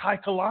the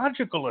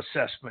psychological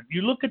assessment.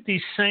 You look at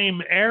these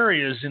same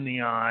areas in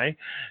the eye,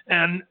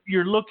 and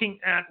you're looking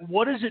at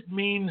what does it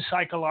mean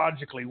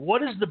psychologically?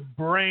 What is the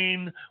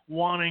brain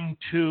wanting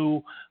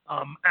to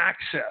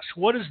access?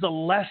 What is the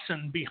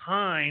lesson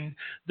behind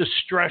the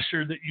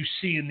stressor that you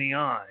see in the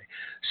eye?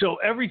 So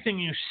everything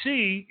you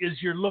see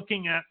is you're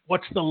looking at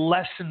what's the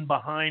lesson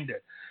behind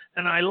it.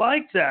 And I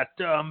like that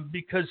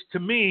because to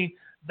me,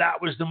 that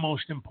was the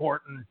most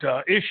important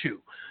issue.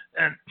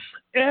 And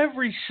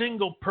every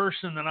single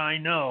person that I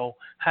know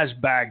has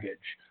baggage.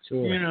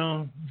 Sure. You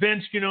know,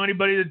 Vince, do you know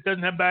anybody that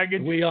doesn't have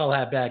baggage? We all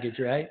have baggage,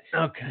 right?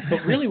 Okay.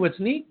 But really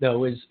what's neat,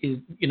 though, is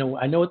you know,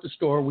 I know at the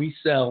store we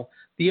sell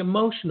the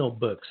emotional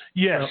books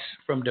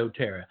from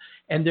doTERRA.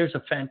 And there's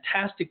a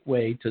fantastic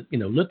way to, you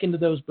know, look into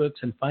those books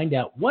and find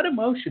out what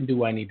emotion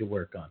do I need to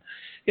work on.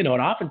 You know,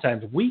 and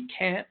oftentimes we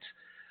can't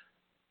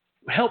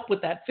help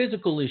with that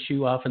physical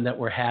issue often that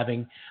we're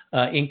having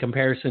in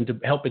comparison to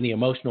helping the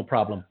emotional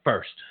problem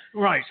first.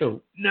 Right.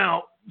 So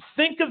now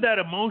think of that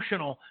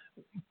emotional.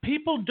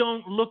 People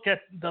don't look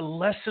at the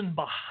lesson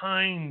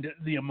behind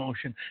the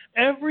emotion.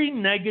 Every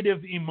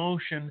negative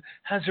emotion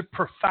has a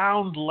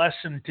profound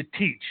lesson to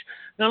teach.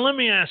 Now let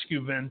me ask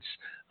you, Vince,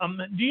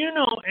 do you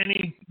know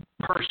any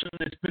person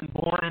that's been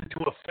born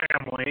into a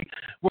family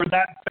where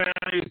that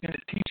family is going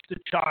to teach the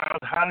child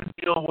how to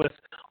deal with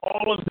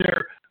all of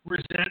their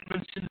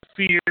resentments and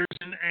fears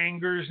and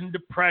angers and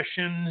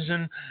depressions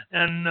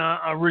and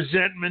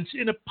resentments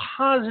in a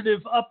positive,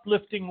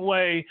 uplifting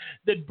way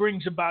that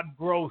brings about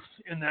growth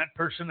in that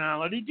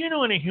personality. Do you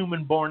know any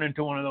human born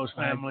into one of those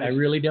families? I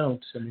really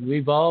don't. I mean,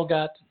 we've all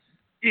got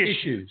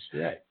issues.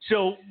 Right.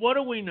 So what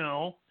do we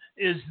know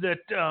is that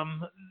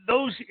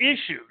those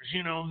issues,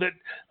 that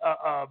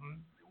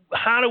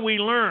how do we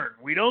learn?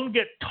 We don't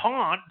get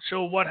taught.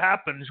 So what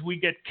happens? We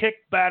get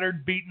kicked,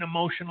 battered, beaten,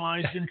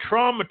 emotionalized, and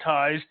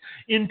traumatized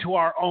into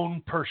our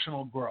own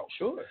personal growth.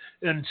 Sure.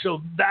 And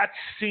so that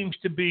seems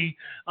to be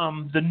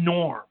the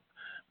norm.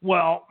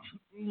 Well,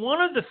 one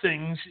of the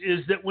things is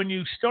that when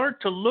you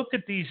start to look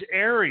at these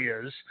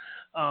areas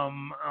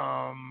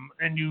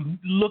and you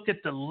look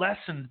at the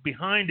lessons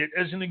behind it,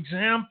 as an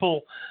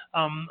example,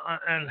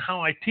 and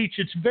how I teach,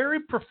 it's very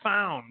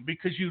profound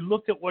because you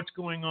look at what's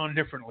going on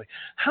differently.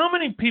 How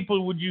many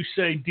people would you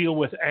say deal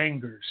with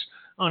angers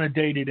on a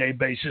day-to-day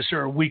basis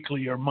or a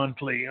weekly or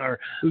monthly? Or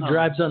who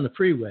drives on the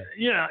freeway?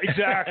 Yeah,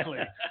 exactly.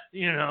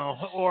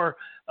 Or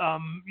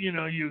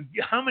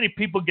how many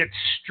people get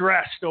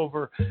stressed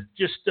over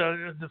just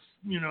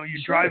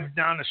you drive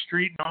down the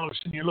street and all of a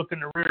sudden you look in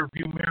the rear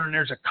view mirror and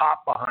there's a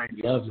cop behind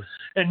you. Lovely.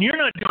 And you're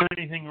not doing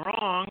anything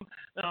wrong.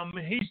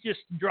 He's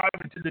just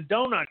driving to the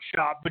donut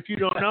shop, but you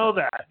don't know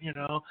that,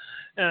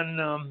 and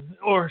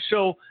or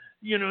so,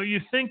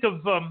 you think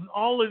of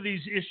all of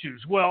these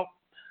issues. Well,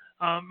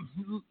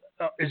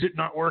 is it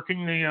not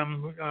working?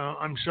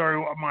 I'm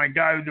sorry, my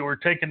guy, we're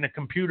taking the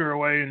computer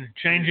away and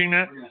changing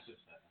that. We're gonna switch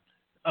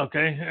that.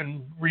 Okay,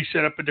 and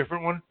reset up a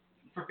different one?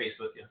 For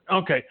Facebook, yeah.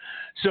 Okay.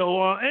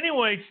 So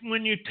anyway,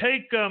 when you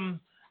take,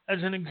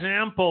 as an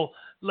example,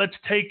 let's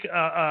take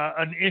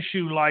an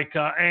issue like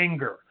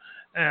anger.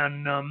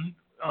 And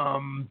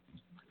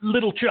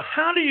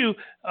how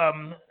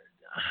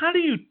do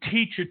you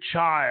teach a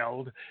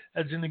child,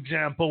 as an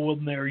example,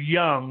 when they're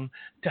young,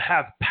 to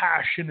have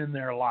passion in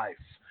their life?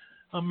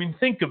 I mean,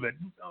 think of it.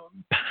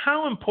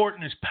 How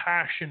important is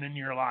passion in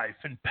your life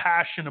and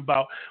passion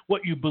about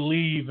what you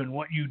believe and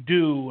what you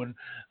do? And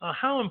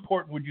how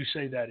important would you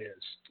say that is?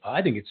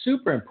 I think it's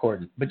super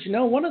important. But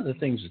one of the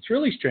things that's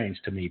really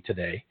strange to me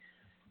today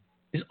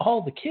is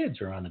all the kids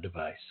are on a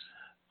device.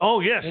 Oh,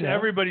 yes.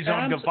 Everybody's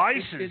on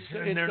devices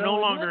and they're no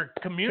longer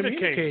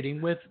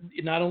communicating with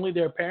not only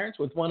their parents,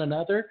 with one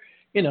another,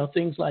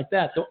 things like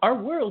that. So our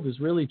world is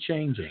really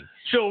changing.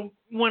 So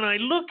when I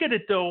look at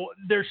it, though,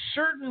 there's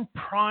certain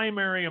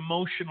primary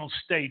emotional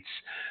states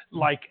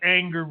like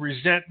anger,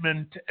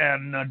 resentment,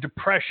 and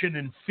depression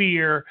and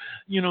fear,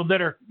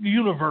 that are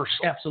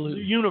universal.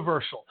 Absolutely.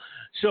 Universal.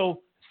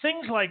 So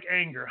things like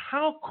anger,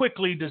 how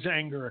quickly does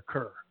anger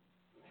occur?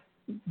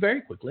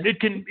 Very quickly. It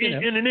can,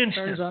 in an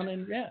instant. Turns on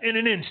and, yeah. In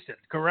an instant,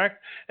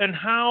 correct? And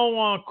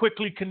how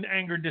quickly can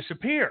anger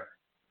disappear?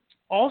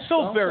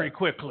 Also very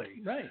quickly.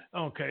 Right.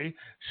 Okay.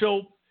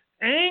 So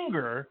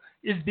anger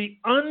is the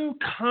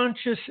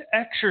unconscious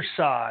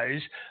exercise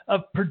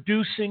of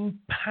producing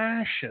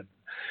passion.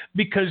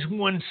 Because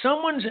when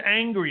someone's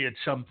angry at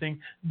something,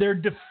 they're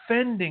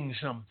defending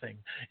something.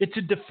 It's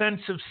a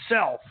defense of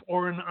self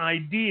or an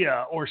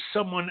idea or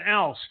someone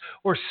else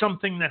or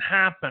something that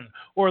happened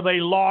or they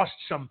lost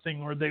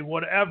something or they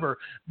whatever.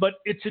 But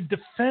it's a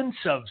defense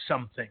of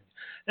something.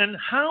 And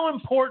how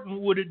important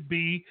would it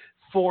be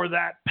for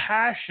that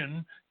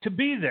passion to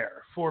be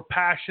there, for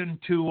passion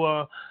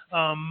to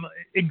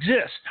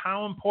exist?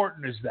 How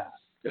important is that?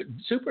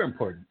 Super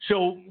important.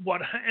 So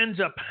what ends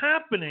up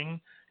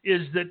happening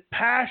is that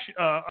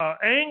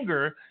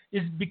anger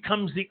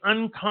becomes the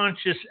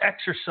unconscious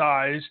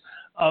exercise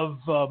of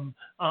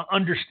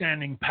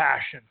understanding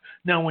passion.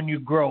 Now, when you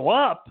grow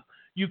up,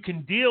 you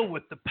can deal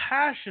with the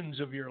passions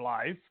of your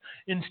life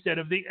instead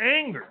of the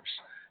angers.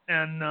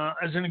 And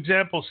as an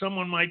example,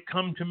 someone might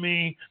come to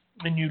me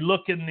and you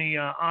look in the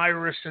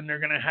iris and they're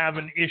going to have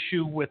an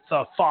issue with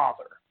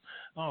father,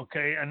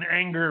 okay, an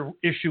anger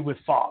issue with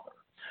father.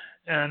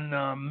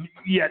 And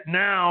yet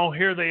now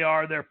here they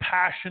are, they're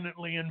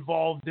passionately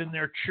involved in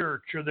their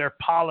church or their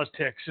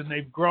politics and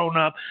they've grown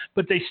up,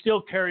 but they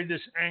still carry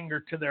this anger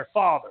to their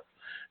father.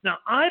 Now,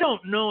 I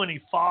don't know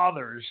any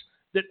fathers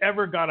that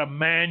ever got a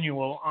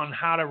manual on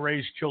how to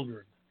raise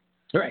children.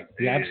 Right.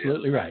 You're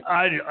absolutely right.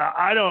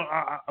 I don't.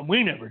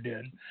 We never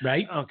did.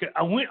 Right. Okay.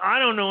 I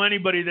don't know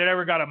anybody that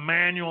ever got a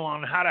manual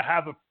on how to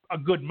have a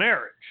good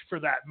marriage, for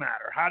that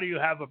matter. How do you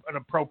have an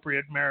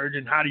appropriate marriage,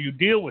 and how do you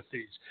deal with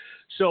these?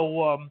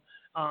 So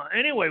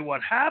anyway, what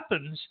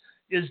happens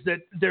is that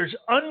there's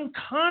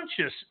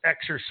unconscious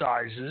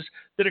exercises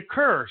that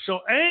occur. So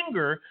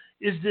anger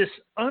is this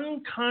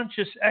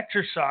unconscious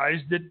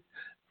exercise that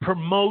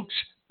promotes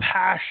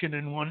passion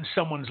in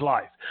someone's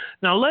life.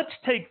 Now, let's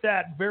take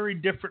that very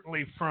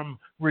differently from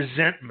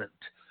resentment,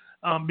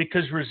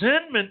 because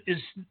resentment is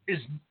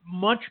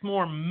much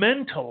more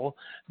mental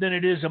than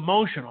it is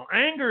emotional.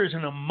 Anger is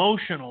an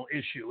emotional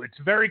issue. It's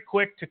very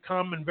quick to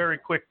come and very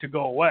quick to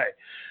go away.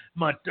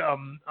 But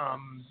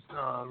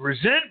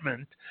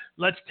resentment,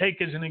 let's take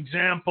as an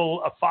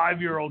example, a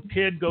 5-year-old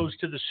kid goes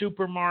to the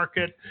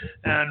supermarket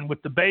and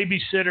with the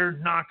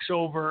babysitter knocks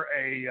over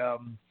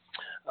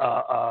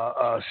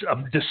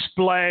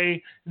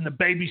display, and the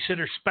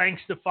babysitter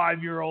spanks the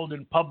 5-year-old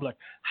in public.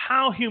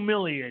 How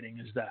humiliating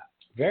is that?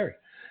 Very.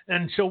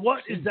 And so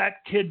what is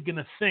that kid going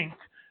to think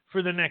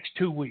for the next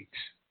 2 weeks?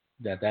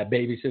 That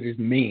babysitter's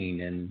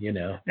mean, and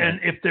And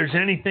if there's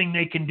anything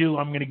they can do,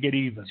 I'm going to get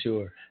even.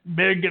 Sure.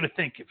 They're going to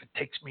think, if it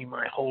takes me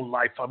my whole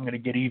life, I'm going to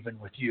get even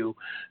with you.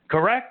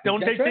 Correct? Don't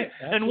That's they right.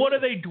 think? And what do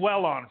they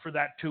dwell on for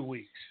that 2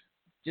 weeks?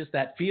 Just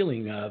that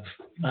feeling of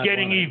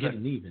Getting even.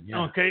 Getting even.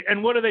 Yeah. Okay.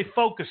 And what are they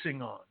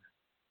focusing on?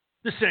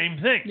 The same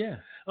thing. Yeah.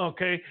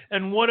 Okay.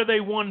 And what are they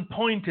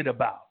one-pointed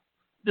about?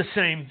 The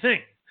same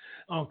thing.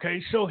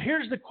 Okay. So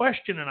here's the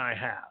question that I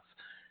have.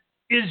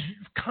 Is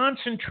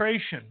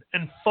concentration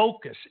and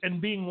focus and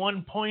being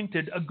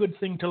one-pointed a good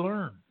thing to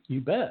learn?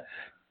 You bet.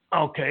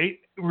 Okay.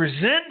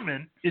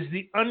 Resentment is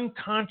the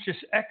unconscious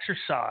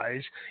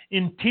exercise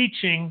in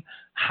teaching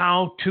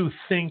how to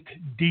think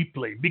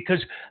deeply. Because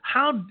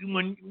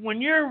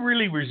when you're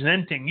really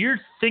resenting, you're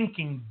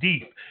thinking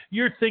deep.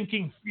 You're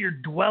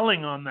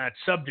dwelling on that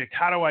subject.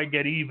 How do I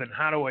get even?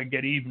 How do I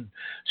get even?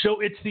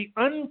 So it's the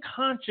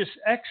unconscious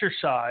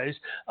exercise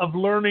of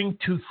learning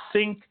to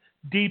think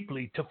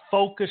deeply, to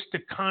focus, to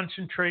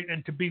concentrate,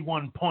 and to be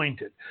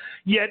one-pointed.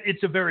 Yet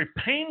it's a very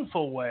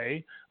painful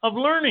way of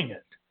learning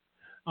it.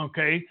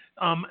 Okay,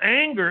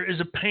 anger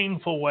is a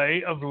painful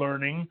way of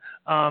learning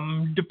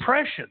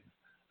depression.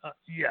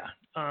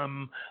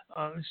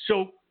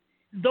 So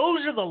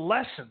those are the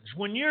lessons.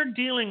 When you're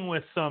dealing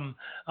with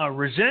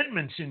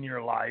resentments in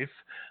your life,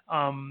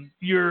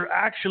 you're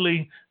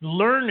actually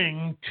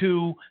learning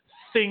to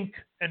think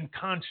and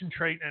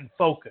concentrate and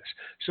focus.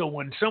 So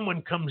when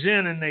someone comes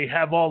in and they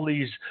have all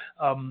these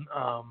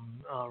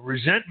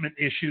resentment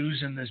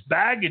issues and this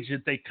baggage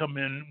that they come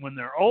in when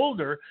they're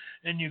older,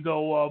 and you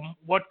go,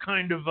 what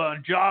kind of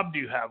job do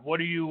you have? What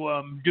do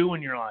you do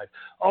in your life?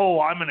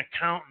 Oh, I'm an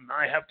accountant.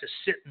 I have to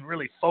sit and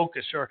really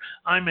focus. Or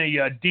I'm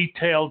a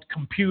detailed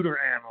computer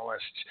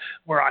analyst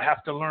where I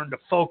have to learn to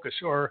focus.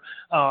 Or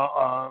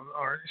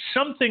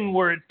something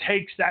where it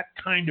takes that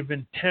kind of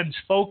intense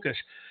focus.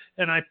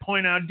 And I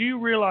point out, do you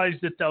realize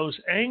that those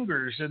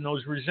angers and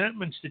those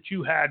resentments that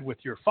you had with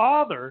your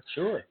father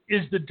Sure.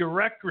 is the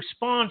direct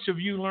response of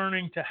you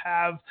learning to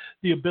have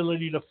the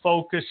ability to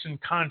focus and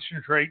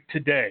concentrate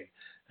today?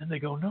 And they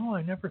go, no,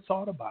 I never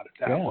thought about it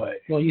that way.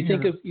 Well, you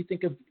think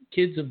of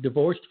kids of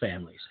divorced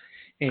families.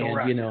 And,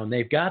 Correct. and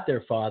they've got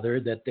their father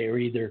that they're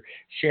either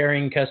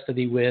sharing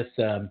custody with,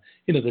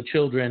 the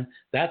children,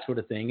 that sort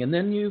of thing. And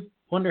then you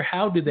wonder,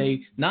 how do they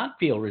not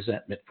feel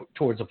resentment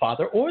towards the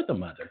father or the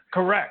mother?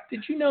 Correct.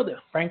 Did you know that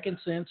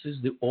frankincense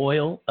is the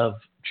oil of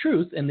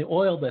truth and the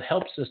oil that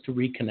helps us to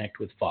reconnect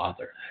with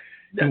Father?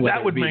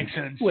 That would make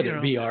sense. Whether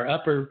it be our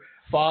upper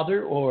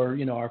Father or,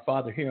 our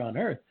Father here on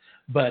earth.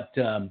 But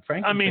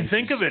frankincense. I mean,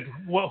 think of it.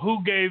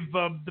 Who gave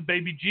the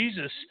baby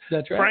Jesus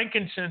That's right.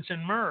 frankincense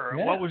and myrrh?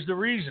 Yeah. What was the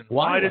reason?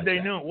 Why did was they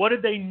that? know? What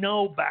did they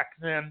know back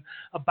then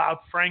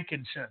about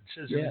frankincense,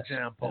 as an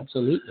example?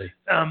 Absolutely.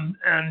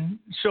 And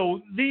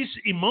so these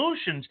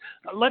emotions,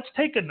 let's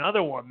take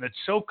another one that's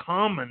so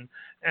common.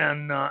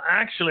 And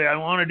actually, I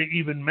wanted to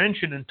even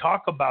mention and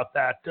talk about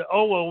that.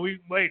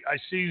 I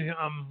see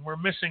we're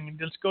missing.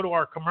 Let's go to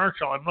our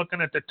commercial. I'm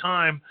looking at the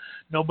time.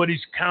 Nobody's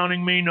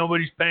counting me.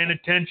 Nobody's paying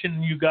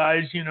attention. You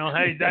guys,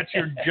 hey, that's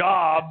your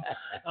job.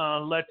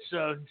 Let's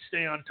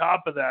stay on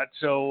top of that.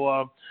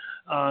 So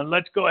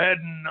let's go ahead,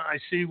 and I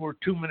see we're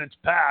 2 minutes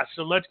past.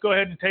 So let's go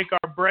ahead and take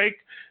our break.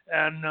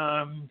 And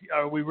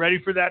are we ready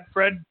for that,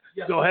 Fred?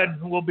 Yes, go ahead.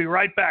 We'll be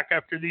right back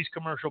after these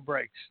commercial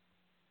breaks.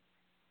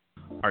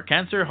 Are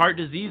cancer, heart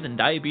disease, and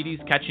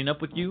diabetes catching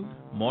up with you?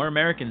 More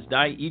Americans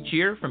die each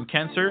year from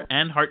cancer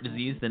and heart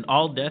disease than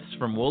all deaths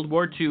from World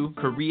War II,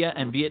 Korea,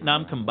 and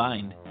Vietnam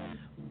combined.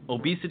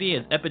 Obesity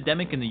is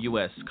epidemic in the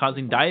U.S.,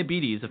 causing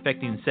diabetes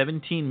affecting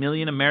 17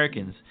 million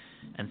Americans,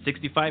 and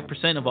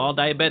 65% of all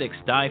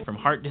diabetics die from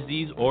heart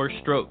disease or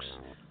strokes.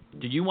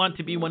 Do you want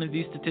to be one of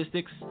these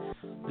statistics?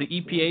 The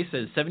EPA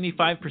says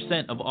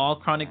 75% of all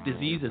chronic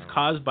disease is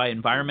caused by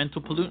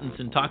environmental pollutants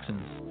and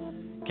toxins.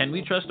 Can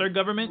we trust our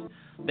government?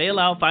 They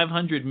allow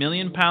 500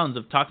 million pounds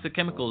of toxic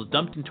chemicals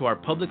dumped into our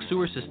public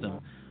sewer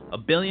system,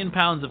 1 billion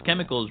pounds of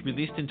chemicals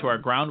released into our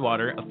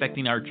groundwater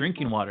affecting our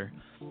drinking water,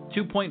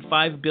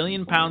 2.5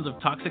 billion pounds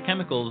of toxic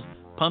chemicals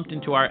pumped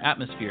into our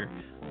atmosphere,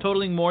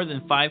 totaling more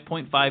than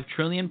 5.5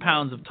 trillion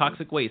pounds of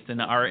toxic waste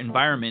in our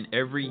environment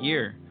every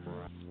year.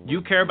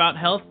 You care about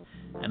health,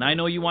 and I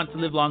know you want to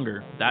live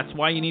longer. That's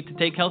why you need to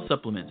take health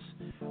supplements.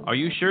 Are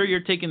you sure you're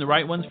taking the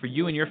right ones for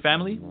you and your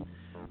family?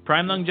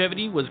 Prime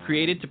Longevity was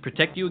created to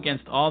protect you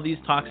against all these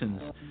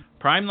toxins.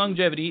 Prime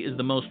Longevity is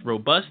the most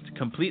robust,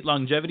 complete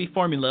longevity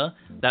formula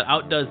that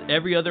outdoes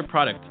every other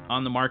product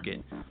on the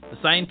market. The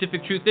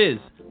scientific truth is,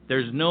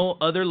 there's no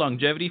other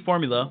longevity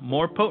formula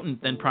more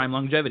potent than Prime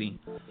Longevity.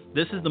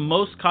 This is the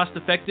most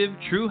cost-effective,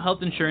 true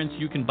health insurance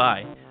you can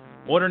buy.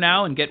 Order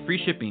now and get free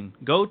shipping.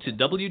 Go to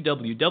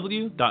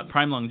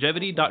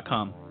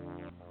www.primelongevity.com.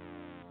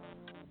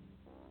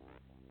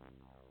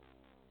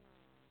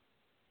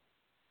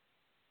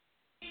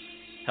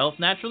 Health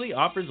Naturally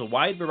offers a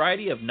wide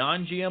variety of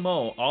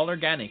non-GMO,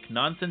 all-organic,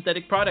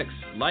 non-synthetic products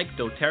like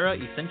doTERRA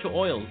essential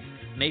oils,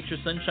 Nature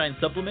Sunshine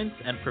supplements,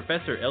 and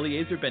Professor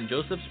Eliezer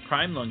Ben-Joseph's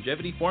Prime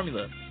Longevity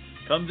Formula.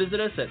 Come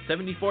visit us at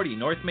 7040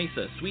 North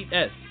Mesa, Suite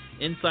S,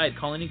 inside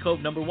Colony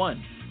Cove No.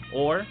 1,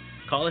 or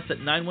call us at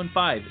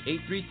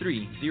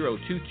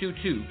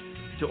 915-833-0222.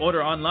 To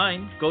order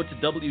online, go to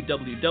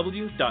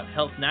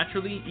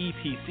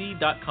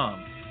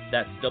www.healthnaturallyepc.com.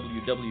 That's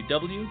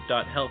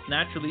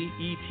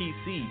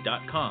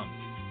www.healthnaturallyepc.com.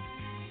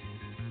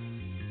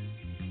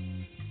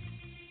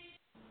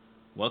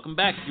 Welcome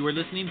back. You are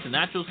listening to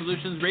Natural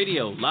Solutions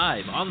Radio,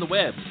 live on the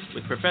web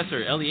with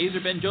Professor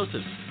Eliezer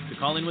Ben-Joseph. To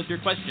call in with your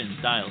questions,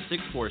 dial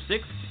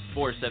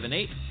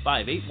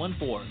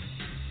 646-478-5814.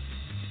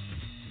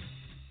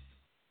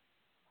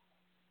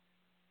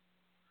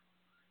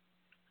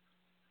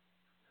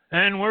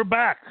 And we're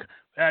back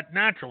at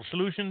Natural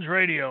Solutions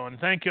Radio, and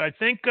thank you. I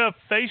think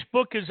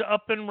Facebook is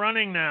up and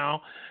running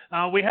now.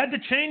 We had to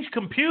change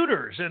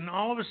computers, and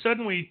all of a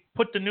sudden we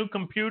put the new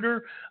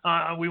computer.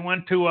 We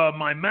went to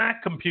my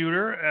Mac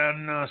computer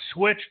and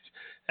switched,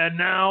 and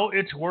now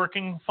it's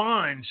working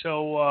fine.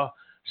 So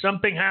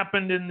something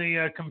happened in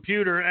the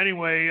computer.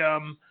 Anyway,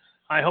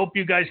 I hope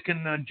you guys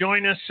can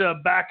join us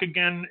back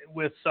again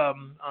with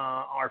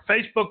our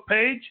Facebook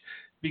page,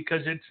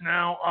 because it's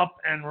now up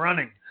and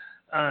running.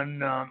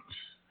 And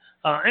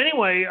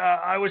anyway,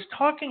 I was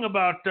talking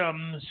about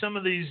some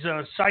of these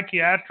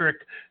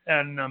psychiatric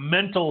and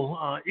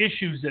mental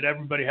issues that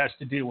everybody has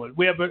to deal with.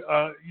 We have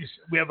a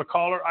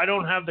caller. I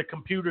don't have the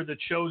computer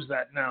that shows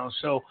that now,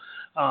 so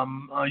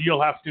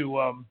you'll have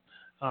to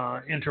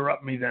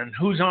interrupt me then.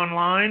 Who's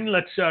online?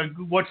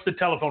 What's the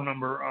telephone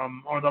number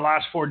or the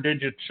last four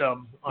digits?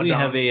 We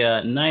have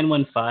a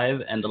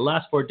 915, and the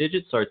last four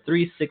digits are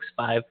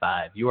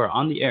 3655. You are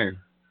on the air.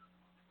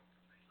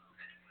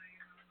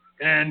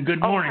 And good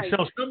morning.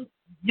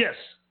 Yes.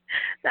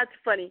 That's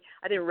funny.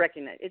 I didn't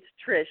recognize. It's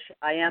Trish.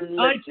 I am listening,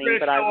 Hi, Trish,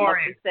 but I want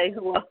to say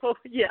hello.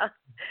 Yeah.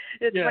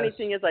 The funny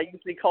thing is, I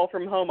usually call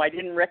from home. I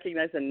didn't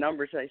recognize the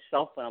numbers on my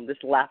cell phone. I'm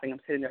just laughing. I'm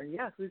sitting there.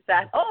 Yeah, who's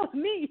that? Oh, it's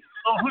me.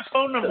 Oh, whose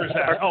phone number is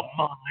that? Oh,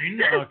 mine.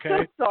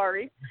 Okay.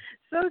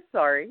 So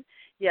sorry.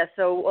 Yeah.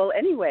 So, well,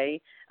 anyway,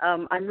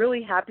 I'm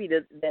really happy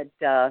that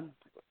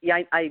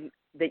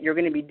you're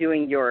going to be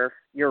doing your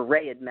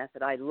RAID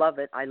method. I love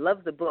it. I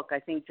love the book. I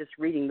think just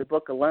reading the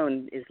book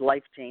alone is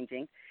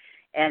life-changing.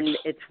 And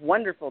it's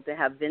wonderful to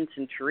have Vince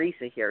and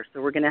Teresa here.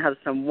 So we're going to have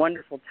some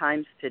wonderful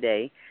times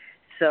today.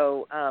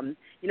 So,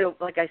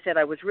 like I said,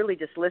 I was really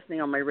just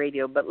listening on my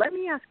radio. But let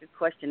me ask a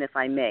question, if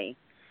I may.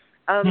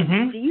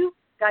 Do you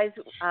guys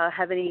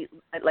have any,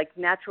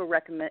 natural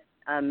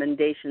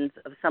recommendations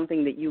of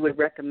something that you would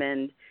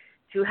recommend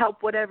to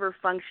help whatever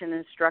function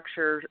and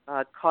structure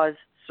cause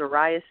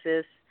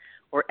psoriasis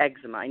or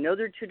eczema? I know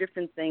they're two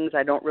different things.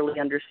 I don't really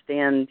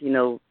understand,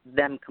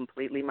 them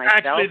completely myself.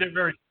 Actually, they're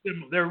very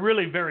similar. They're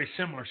really very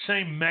similar.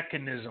 Same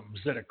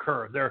mechanisms that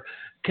occur. They're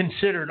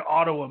considered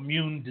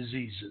autoimmune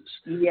diseases.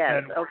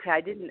 Yes. Okay. I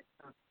didn't.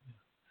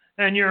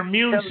 And your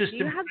immune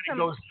system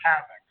goes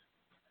havoc.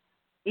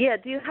 Yeah.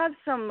 Do you have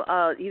some,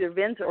 either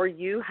Vince or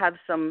you have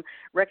some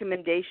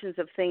recommendations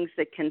of things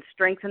that can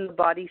strengthen the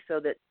body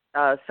so that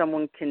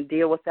someone can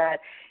deal with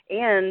that?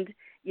 And,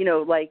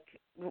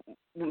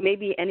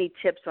 maybe any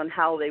tips on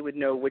how they would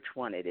know which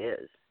one it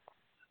is.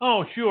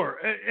 Oh, sure.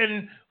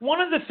 And one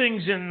of the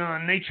things in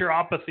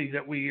naturopathy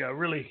that we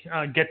really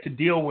get to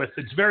deal with,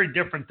 it's very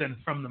different than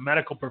from the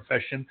medical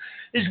profession,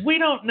 is we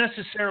don't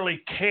necessarily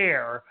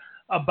care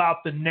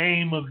about the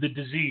name of the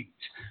disease.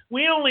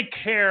 We only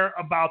care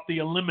about the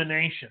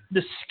elimination.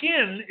 The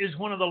skin is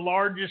one of the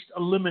largest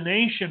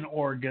elimination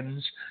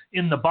organs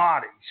in the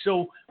body.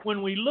 So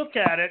when we look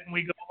at it and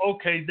we go,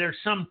 okay, there's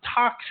some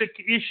toxic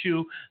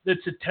issue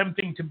that's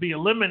attempting to be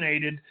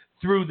eliminated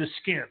through the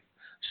skin.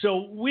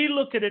 So we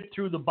look at it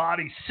through the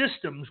body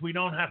systems. We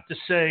don't have to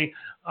say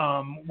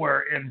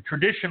where in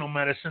traditional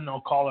medicine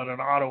they'll call it an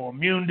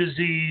autoimmune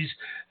disease,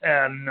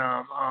 and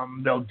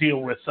they'll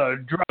deal with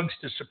drugs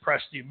to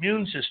suppress the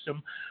immune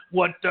system.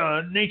 What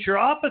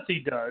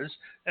naturopathy does,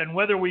 and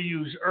whether we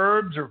use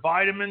herbs or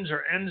vitamins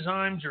or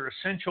enzymes or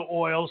essential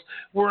oils,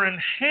 we're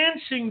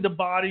enhancing the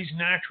body's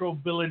natural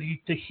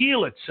ability to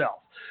heal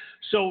itself.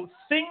 So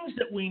things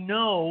that we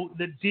know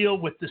that deal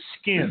with the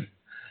skin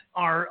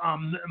are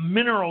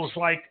minerals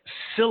like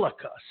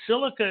silica.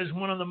 Silica is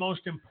one of the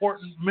most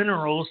important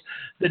minerals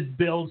that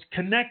builds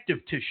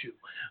connective tissue.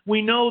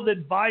 We know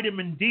that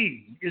vitamin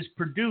D is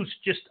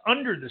produced just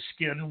under the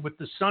skin with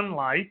the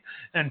sunlight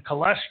and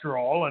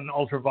cholesterol and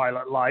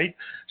ultraviolet light.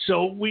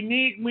 So we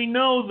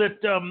know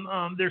that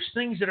there's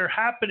things that are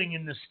happening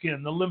in the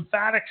skin. The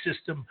lymphatic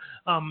system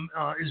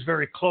is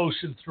very close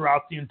and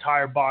throughout the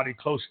entire body,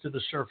 close to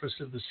the surface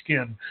of the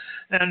skin.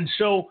 And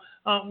so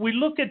we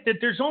look at that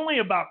there's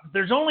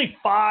only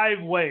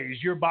 5 ways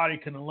your body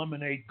can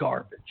eliminate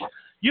garbage.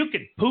 You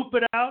can poop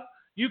it out,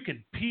 you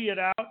can pee it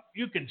out,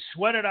 you can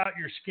sweat it out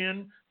your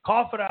skin,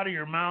 cough it out of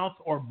your mouth,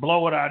 or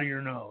blow it out of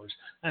your nose.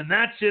 And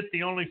that's it,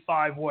 the only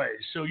 5 ways.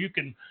 So you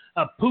can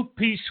poop,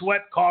 pee,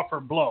 sweat, cough,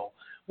 or blow.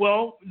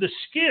 Well, the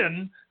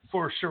skin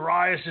for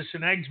psoriasis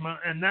and eczema,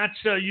 and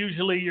that's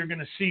usually you're going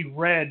to see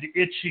red,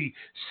 itchy,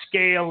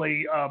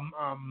 scaly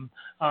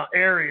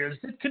areas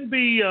that can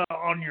be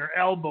on your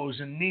elbows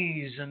and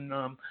knees and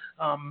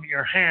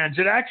your hands.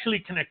 It actually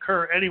can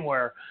occur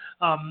anywhere.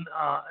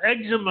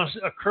 Eczema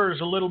occurs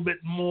a little bit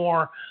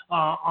more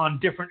on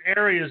different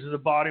areas of the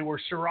body,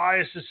 where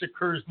psoriasis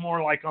occurs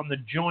more like on the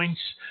joints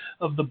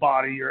of the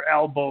body, your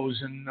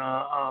elbows and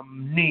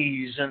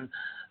knees. And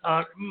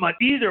but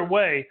either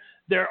way,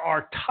 there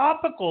are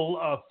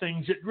topical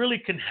things that really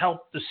can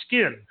help the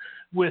skin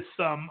with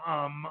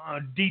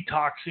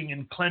detoxing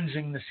and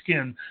cleansing the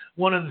skin.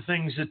 One of the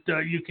things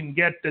that you can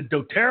get that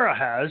doTERRA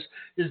has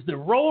is the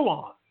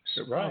roll-ons.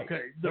 Right.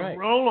 Okay. The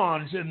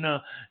roll-ons, and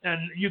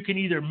you can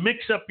either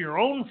mix up your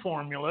own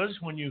formulas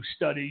when you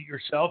study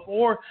yourself,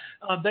 or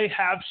they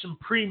have some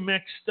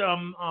pre-mixed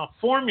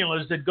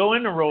formulas that go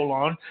in a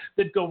roll-on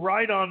that go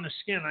right on the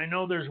skin. I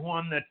know there's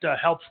one that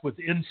helps with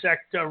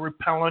insect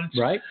repellents.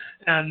 Right.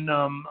 And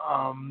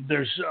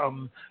there's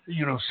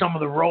some of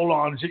the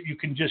roll-ons that you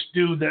can just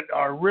do that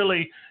are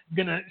really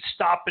going to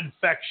stop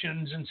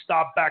infections and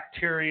stop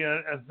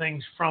bacteria and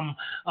things from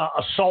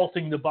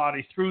assaulting the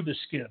body through the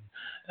skin.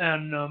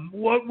 And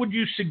what would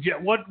you suggest?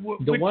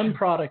 The one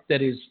product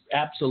that is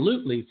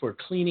absolutely for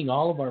cleaning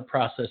all of our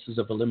processes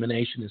of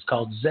elimination is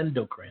called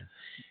Zendocrine.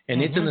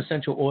 And it's an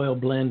essential oil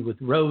blend with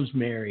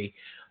rosemary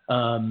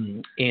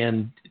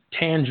and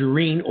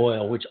tangerine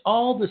oil, which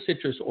all the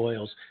citrus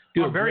oils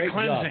do a very great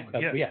cleansing,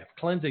 job of, yes.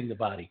 cleansing the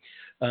body.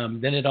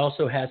 Then it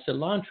also has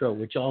cilantro,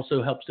 which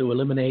also helps to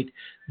eliminate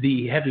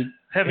the heavy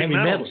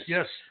metals.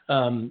 Yes.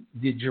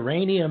 The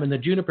geranium and the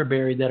juniper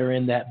berry that are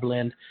in that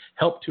blend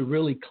help to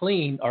really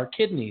clean our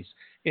kidneys.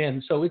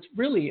 And so it's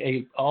really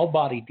a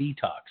all-body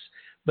detox.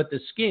 But the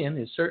skin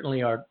is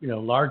certainly our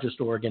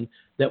largest organ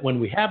that when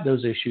we have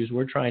those issues,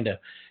 we're trying to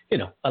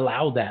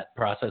allow that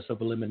process of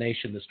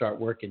elimination to start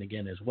working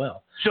again as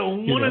well. So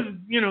one of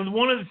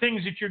the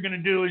things that you're going to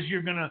do is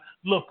you're going to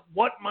look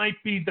what might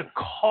be the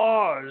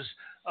cause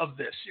of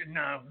this.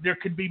 Now, there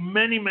could be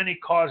many, many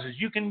causes.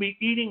 You can be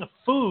eating a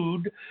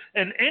food,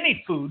 and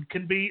any food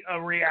can be a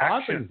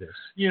reaction. Causing this.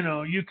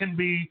 You can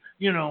be,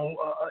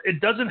 it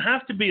doesn't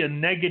have to be a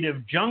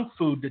negative junk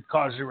food that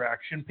causes a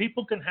reaction.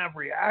 People can have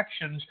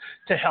reactions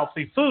to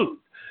healthy food.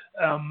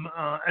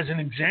 As an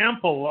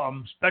example,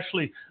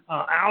 especially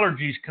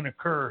allergies can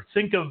occur.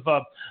 Think of,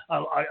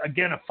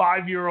 again, a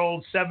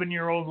 5-year-old,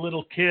 7-year-old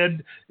little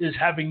kid is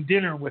having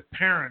dinner with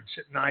parents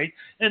at night,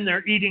 and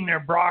they're eating their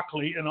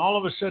broccoli, and all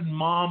of a sudden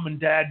mom and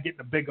dad get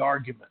in a big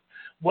argument.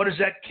 What does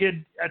that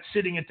kid that's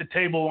sitting at the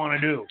table want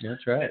to do?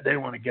 That's right. They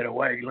want to get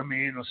away.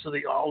 So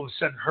they all of a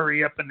sudden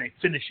hurry up and they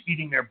finish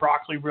eating their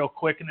broccoli real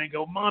quick, and they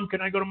go, Mom,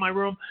 can I go to my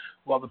room?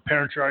 Well, the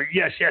parents are,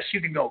 yes,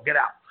 you can go. Get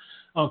out.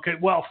 Okay,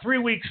 well, 3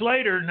 weeks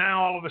later,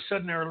 now all of a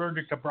sudden they're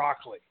allergic to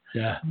broccoli.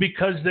 Yeah.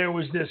 Because there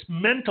was this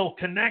mental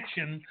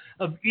connection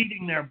of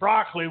eating their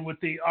broccoli with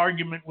the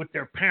argument with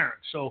their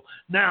parents. So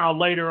now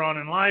later on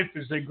in life,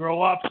 as they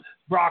grow up,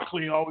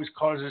 broccoli always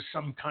causes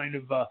some kind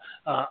of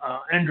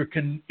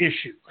endocrine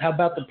issue. How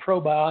about the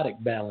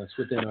probiotic balance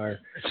within our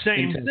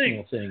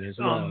intestinal thing as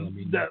well?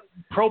 The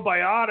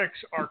probiotics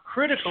are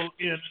critical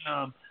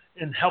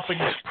in helping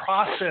us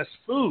process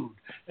food.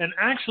 And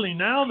actually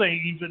now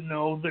they even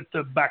know that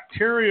the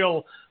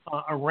bacterial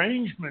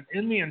arrangement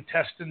in the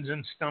intestines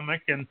and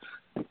stomach and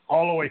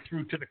all the way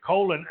through to the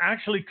colon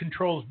actually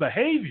controls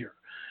behavior.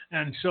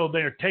 And so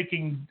they're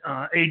taking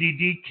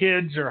ADD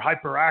kids or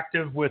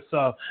hyperactive with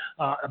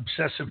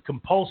obsessive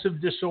compulsive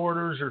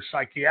disorders or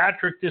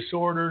psychiatric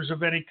disorders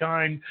of any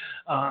kind,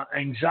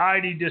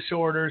 anxiety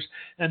disorders,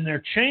 and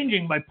they're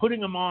changing by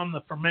putting them on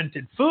the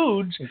fermented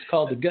foods. It's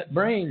called the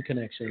gut-brain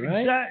connection,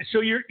 right? Exactly.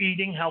 So you're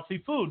eating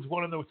healthy foods.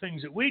 One of the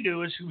things that we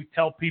do is we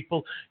tell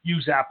people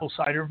use apple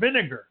cider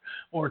vinegar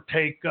or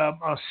take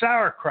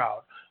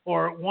sauerkraut,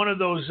 or one of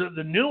those,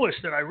 the newest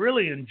that I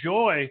really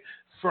enjoy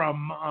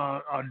from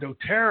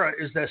doTERRA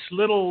is this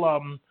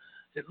little,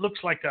 it looks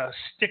like a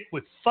stick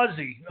with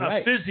fuzzies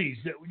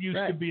that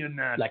used to be in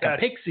that. Like a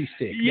pixie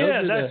stick.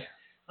 Yeah,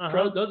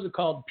 those are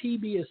called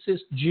PB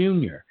Assist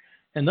Junior.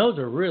 And those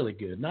are really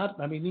good.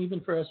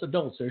 Even for us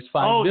adults, there's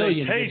 5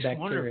 billion they taste good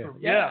bacteria.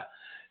 Wonderful. Yeah.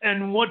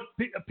 And what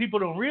people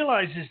don't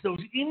realize is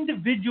those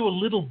individual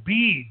little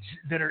beads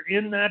that are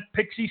in that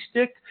pixie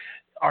stick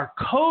are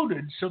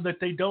coded so that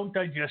they don't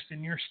digest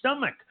in your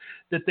stomach,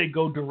 that they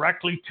go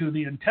directly to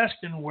the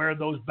intestine where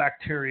those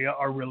bacteria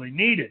are really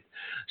needed.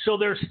 So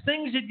there's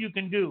things that you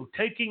can do.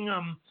 Taking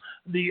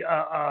the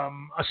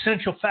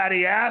essential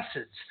fatty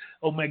acids,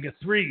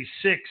 omega-3,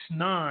 6,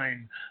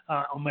 9,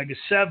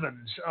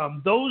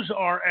 omega-7s, those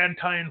are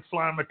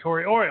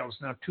anti-inflammatory oils.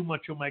 Now, too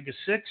much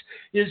omega-6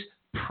 is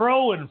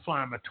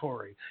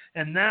pro-inflammatory.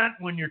 And that,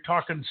 when you're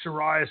talking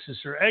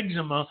psoriasis or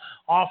eczema,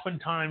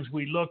 oftentimes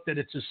we look that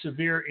it's a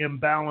severe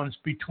imbalance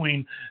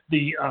between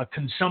the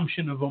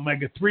consumption of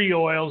omega-3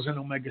 oils and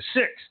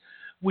omega-6.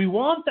 We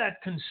want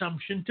that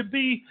consumption to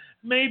be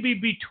maybe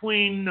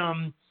between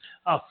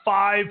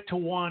 5 to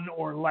 1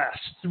 or less,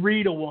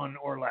 3 to 1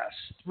 or less,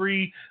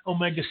 3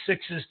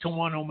 omega-6s to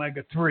 1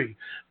 omega-3.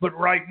 But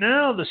right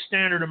now, the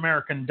standard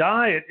American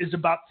diet is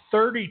about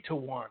 30 to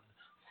 1.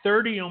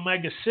 30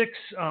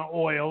 omega-6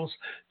 oils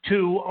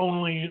to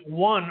only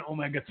 1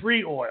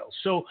 omega-3 oil.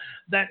 So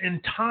that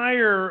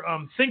entire,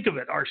 think of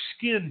it, our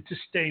skin to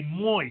stay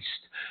moist,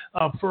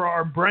 for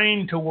our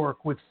brain to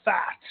work with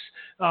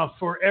fats,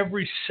 for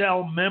every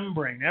cell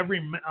membrane.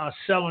 Every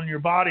cell in your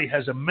body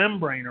has a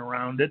membrane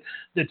around it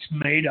that's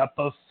made up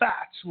of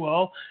fats.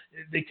 Well,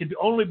 they could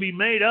only be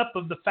made up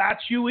of the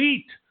fats you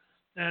eat.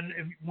 And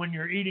when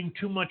you're eating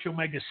too much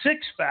omega-6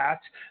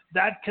 fats,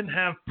 that can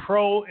have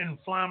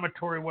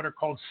pro-inflammatory, what are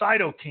called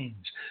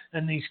cytokines,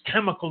 and these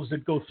chemicals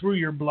that go through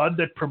your blood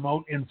that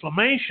promote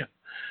inflammation.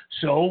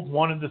 So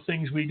one of the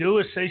things we do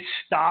is say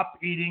stop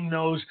eating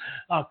those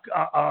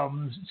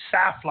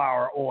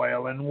safflower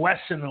oil and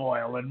Wesson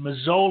oil and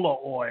Mazola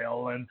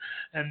oil and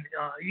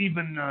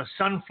even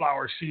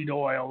sunflower seed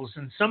oils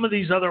and some of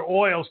these other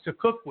oils to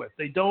cook with.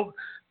 They don't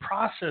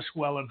process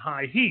well in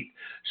high heat.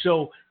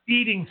 So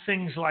eating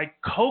things like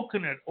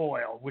coconut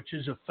oil, which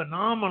is a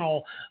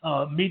phenomenal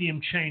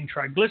medium chain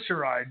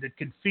triglyceride that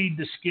can feed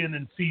the skin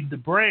and feed the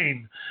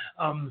brain,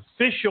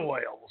 fish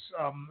oils,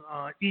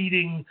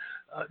 eating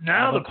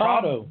now avocado. The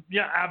problem,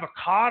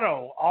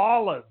 avocado,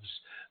 olives,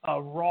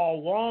 raw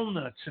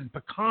walnuts and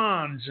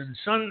pecans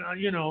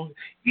and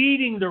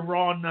eating the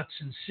raw nuts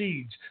and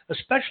seeds,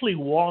 especially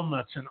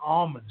walnuts and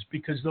almonds,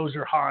 because those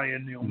are high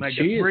in the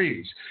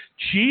omega-3s.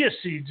 Chia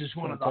seeds is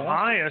one of the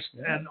highest,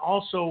 and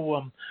also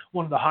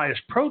one of the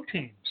highest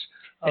proteins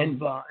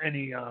of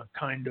any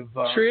kind of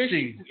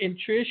seed. And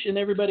Trish and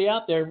everybody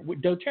out there,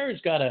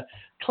 doTERRA's got a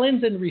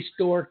Cleanse and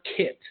Restore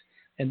kit.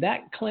 And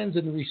that Cleanse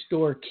and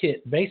Restore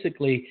kit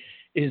basically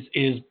is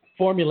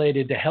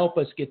formulated to help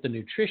us get the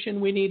nutrition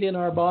we need in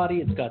our body.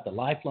 It's got the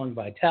Lifelong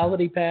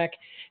Vitality Pack.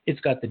 It's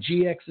got the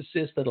GX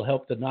Assist that'll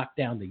help to knock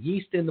down the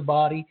yeast in the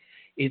body.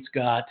 It's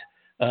got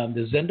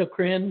the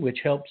Zendocrine, which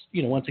helps,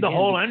 once again, the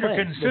whole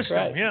endocrine system.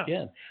 Right.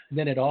 Yeah. And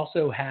then it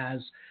also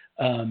has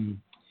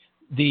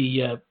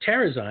the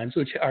Terrazymes,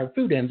 which are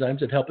food enzymes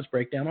that help us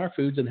break down our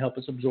foods and help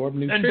us absorb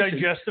nutrition. And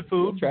digest the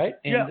food. That's right.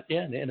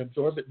 And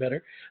absorb it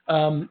better.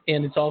 And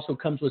it also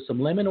comes with some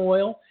lemon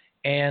oil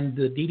and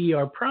the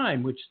DDR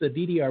Prime, which the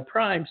DDR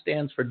Prime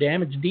stands for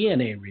damaged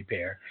DNA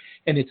repair.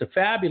 And it's a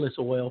fabulous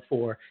oil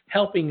for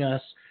helping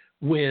us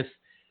with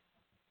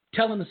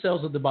telling the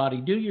cells of the body,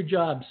 do your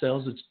job,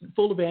 cells. It's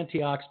full of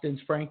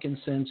antioxidants,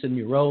 frankincense and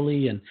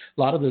neroli and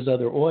a lot of those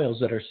other oils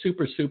that are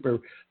super, super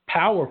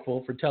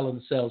powerful for telling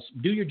the cells,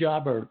 do your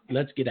job or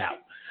let's get out.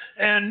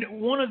 And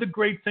one of the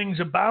great things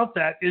about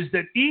that is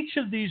that each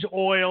of these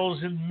oils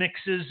and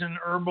mixes and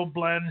herbal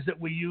blends that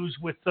we use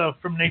with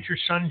from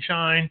Nature's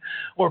Sunshine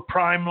or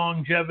Prime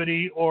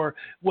Longevity, or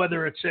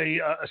whether it's a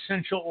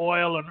essential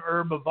oil, an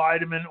herb, a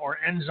vitamin, or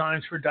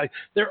enzymes for diet,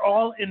 they're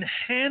all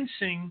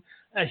enhancing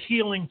a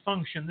healing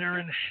function. They're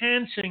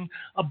enhancing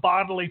a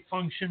bodily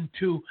function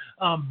to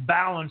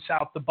balance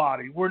out the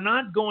body. We're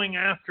not going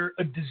after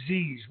a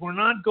disease. We're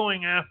not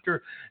going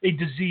after a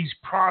disease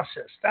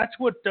process. That's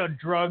what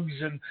drugs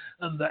and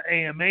the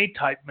AMA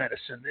type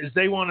medicine is.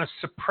 They want to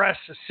suppress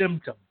a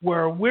symptom,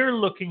 where we're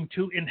looking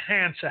to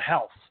enhance a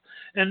health.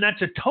 And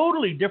that's a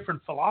totally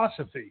different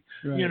philosophy.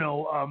 Right.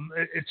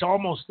 It's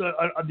almost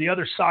the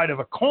other side of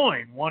a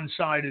coin. One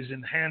side is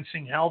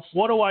enhancing health.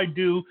 What do I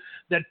do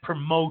that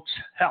promotes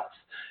health?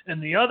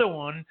 And the other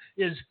one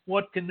is,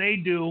 what can they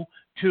do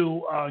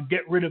to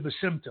get rid of a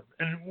symptom?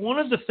 And one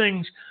of the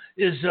things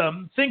is,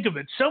 think of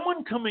it,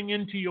 someone coming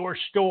into your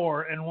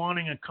store and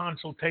wanting a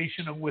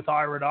consultation with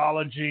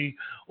iridology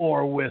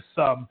or with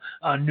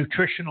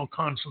nutritional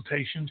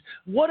consultations,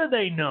 what do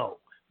they know?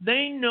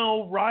 They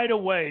know right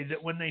away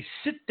that when they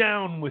sit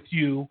down with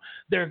you,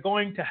 they're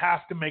going to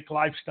have to make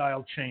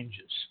lifestyle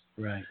changes.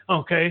 Right.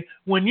 Okay.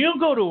 When you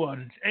go to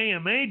an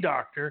AMA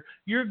doctor,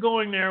 you're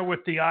going there with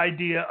the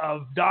idea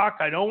of, doc,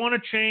 I don't want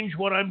to change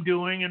what I'm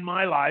doing in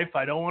my life.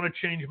 I don't want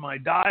to change my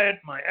diet,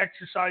 my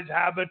exercise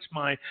habits,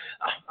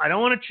 I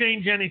don't want to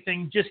change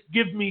anything. Just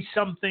give me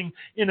something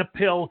in a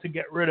pill to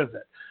get rid of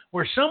it.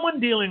 Where someone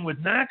dealing with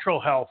natural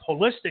health,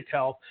 holistic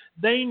health,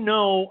 they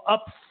know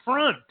up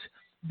front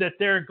that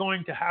they're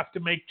going to have to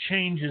make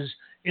changes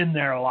in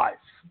their life.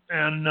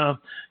 And,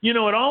 it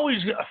always,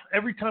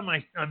 every time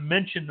I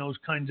mention those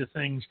kinds of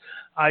things,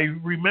 I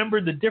remember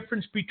the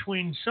difference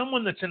between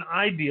someone that's an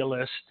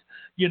idealist,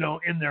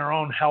 in their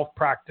own health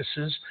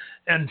practices,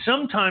 and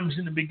sometimes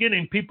in the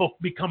beginning, people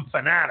become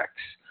fanatics.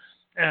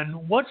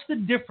 And what's the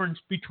difference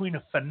between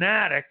a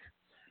fanatic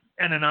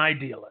and an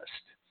idealist?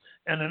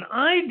 And an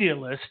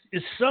idealist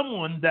is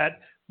someone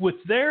that, with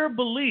their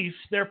beliefs,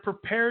 they're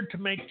prepared to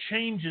make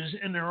changes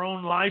in their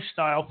own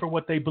lifestyle for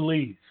what they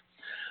believe.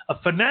 A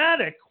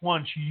fanatic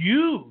wants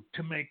you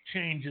to make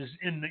changes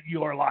in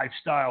your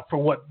lifestyle for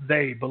what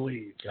they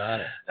believe.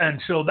 Got it.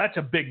 And so that's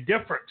a big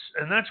difference.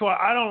 And that's why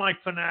I don't like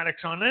fanatics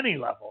on any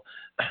level.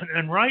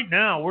 And right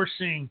now we're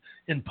seeing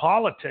in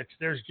politics,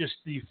 there's just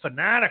the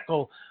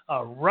fanatical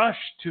rush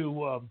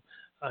to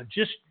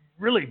just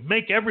really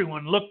make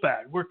everyone look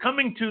bad. We're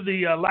coming to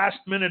the last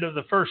minute of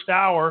the first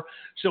hour,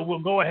 so we'll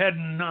go ahead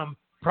and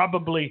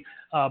probably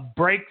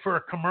break for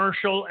a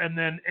commercial and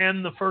then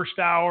end the first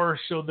hour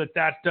so that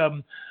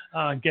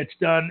gets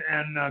done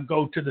and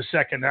go to the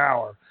second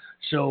hour.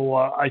 So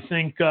I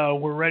think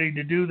we're ready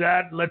to do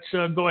that. Let's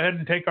go ahead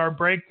and take our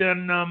break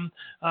then,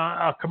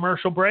 a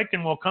commercial break,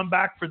 and we'll come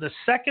back for the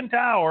second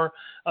hour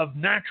of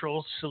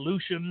Natural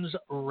Solutions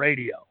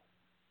Radio.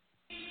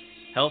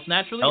 Health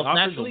Naturally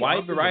offers a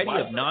wide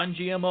variety of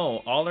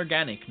non-GMO,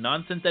 all-organic,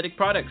 non-synthetic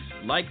products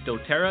like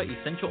doTERRA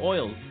essential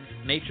oils,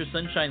 Nature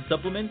Sunshine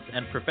supplements,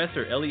 and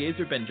Professor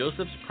Eliezer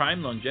Ben-Joseph's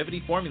Prime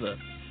Longevity Formula.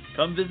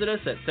 Come visit us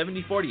at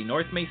 7040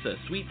 North Mesa,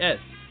 Suite S,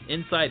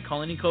 inside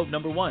Colony Cove No.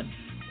 1,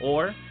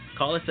 or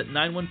call us at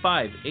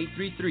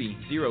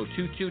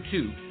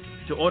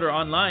 915-833-0222. To order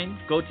online,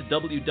 go to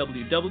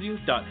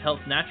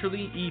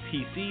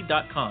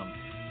www.healthnaturallyetc.com.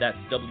 That's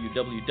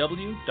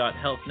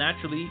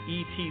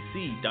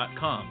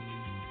www.healthnaturallyetc.com.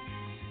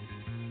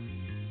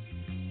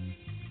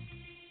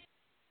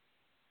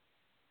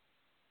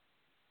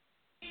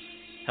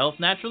 Health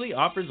Naturally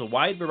offers a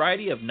wide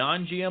variety of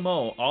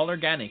non-GMO,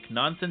 all-organic,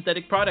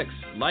 non-synthetic products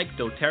like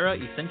doTERRA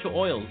essential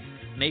oils,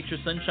 Nature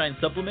Sunshine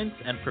supplements,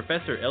 and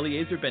Professor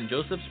Eliezer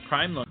Ben-Joseph's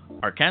Prime Lung.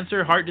 Are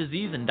cancer, heart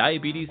disease, and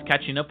diabetes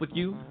catching up with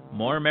you?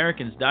 More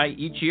Americans die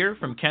each year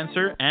from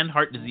cancer and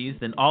heart disease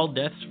than all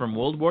deaths from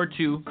World War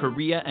II,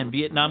 Korea, and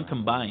Vietnam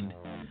combined.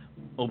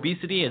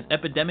 Obesity is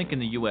epidemic in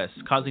the U.S.,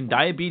 causing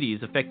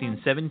diabetes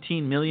affecting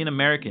 17 million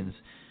Americans,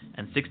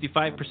 and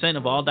 65%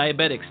 of all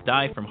diabetics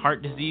die from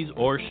heart disease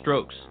or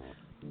strokes.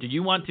 Do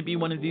you want to be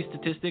one of these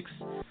statistics?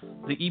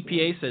 The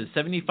EPA says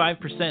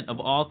 75% of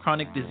all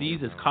chronic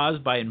disease is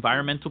caused by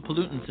environmental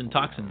pollutants and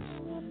toxins.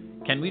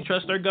 Can we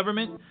trust our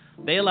government?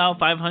 They allow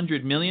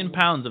 500 million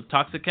pounds of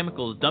toxic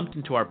chemicals dumped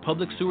into our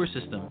public sewer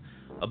system,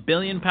 1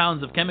 billion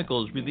pounds of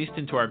chemicals released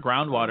into our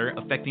groundwater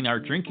affecting our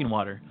drinking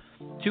water,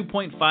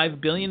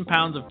 2.5 billion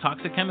pounds of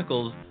toxic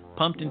chemicals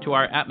pumped into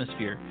our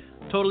atmosphere,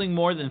 totaling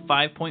more than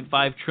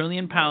 5.5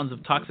 trillion pounds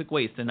of toxic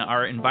waste in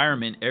our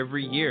environment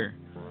every year.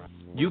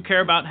 You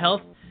care about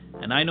health,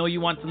 and I know you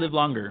want to live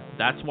longer.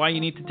 That's why you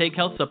need to take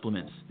health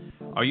supplements.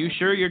 Are you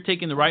sure you're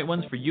taking the right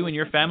ones for you and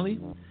your family?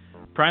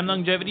 Prime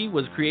Longevity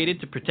was created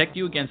to protect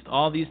you against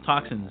all these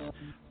toxins.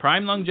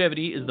 Prime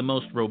Longevity is the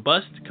most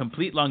robust,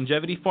 complete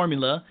longevity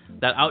formula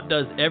that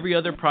outdoes every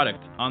other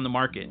product on the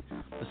market.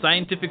 The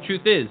scientific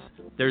truth is,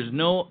 there's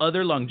no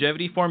other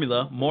longevity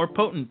formula more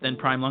potent than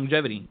Prime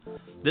Longevity.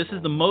 This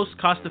is the most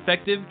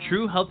cost-effective,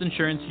 true health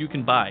insurance you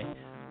can buy.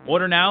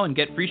 Order now and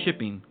get free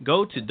shipping.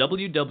 Go to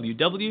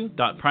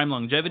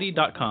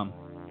www.primelongevity.com.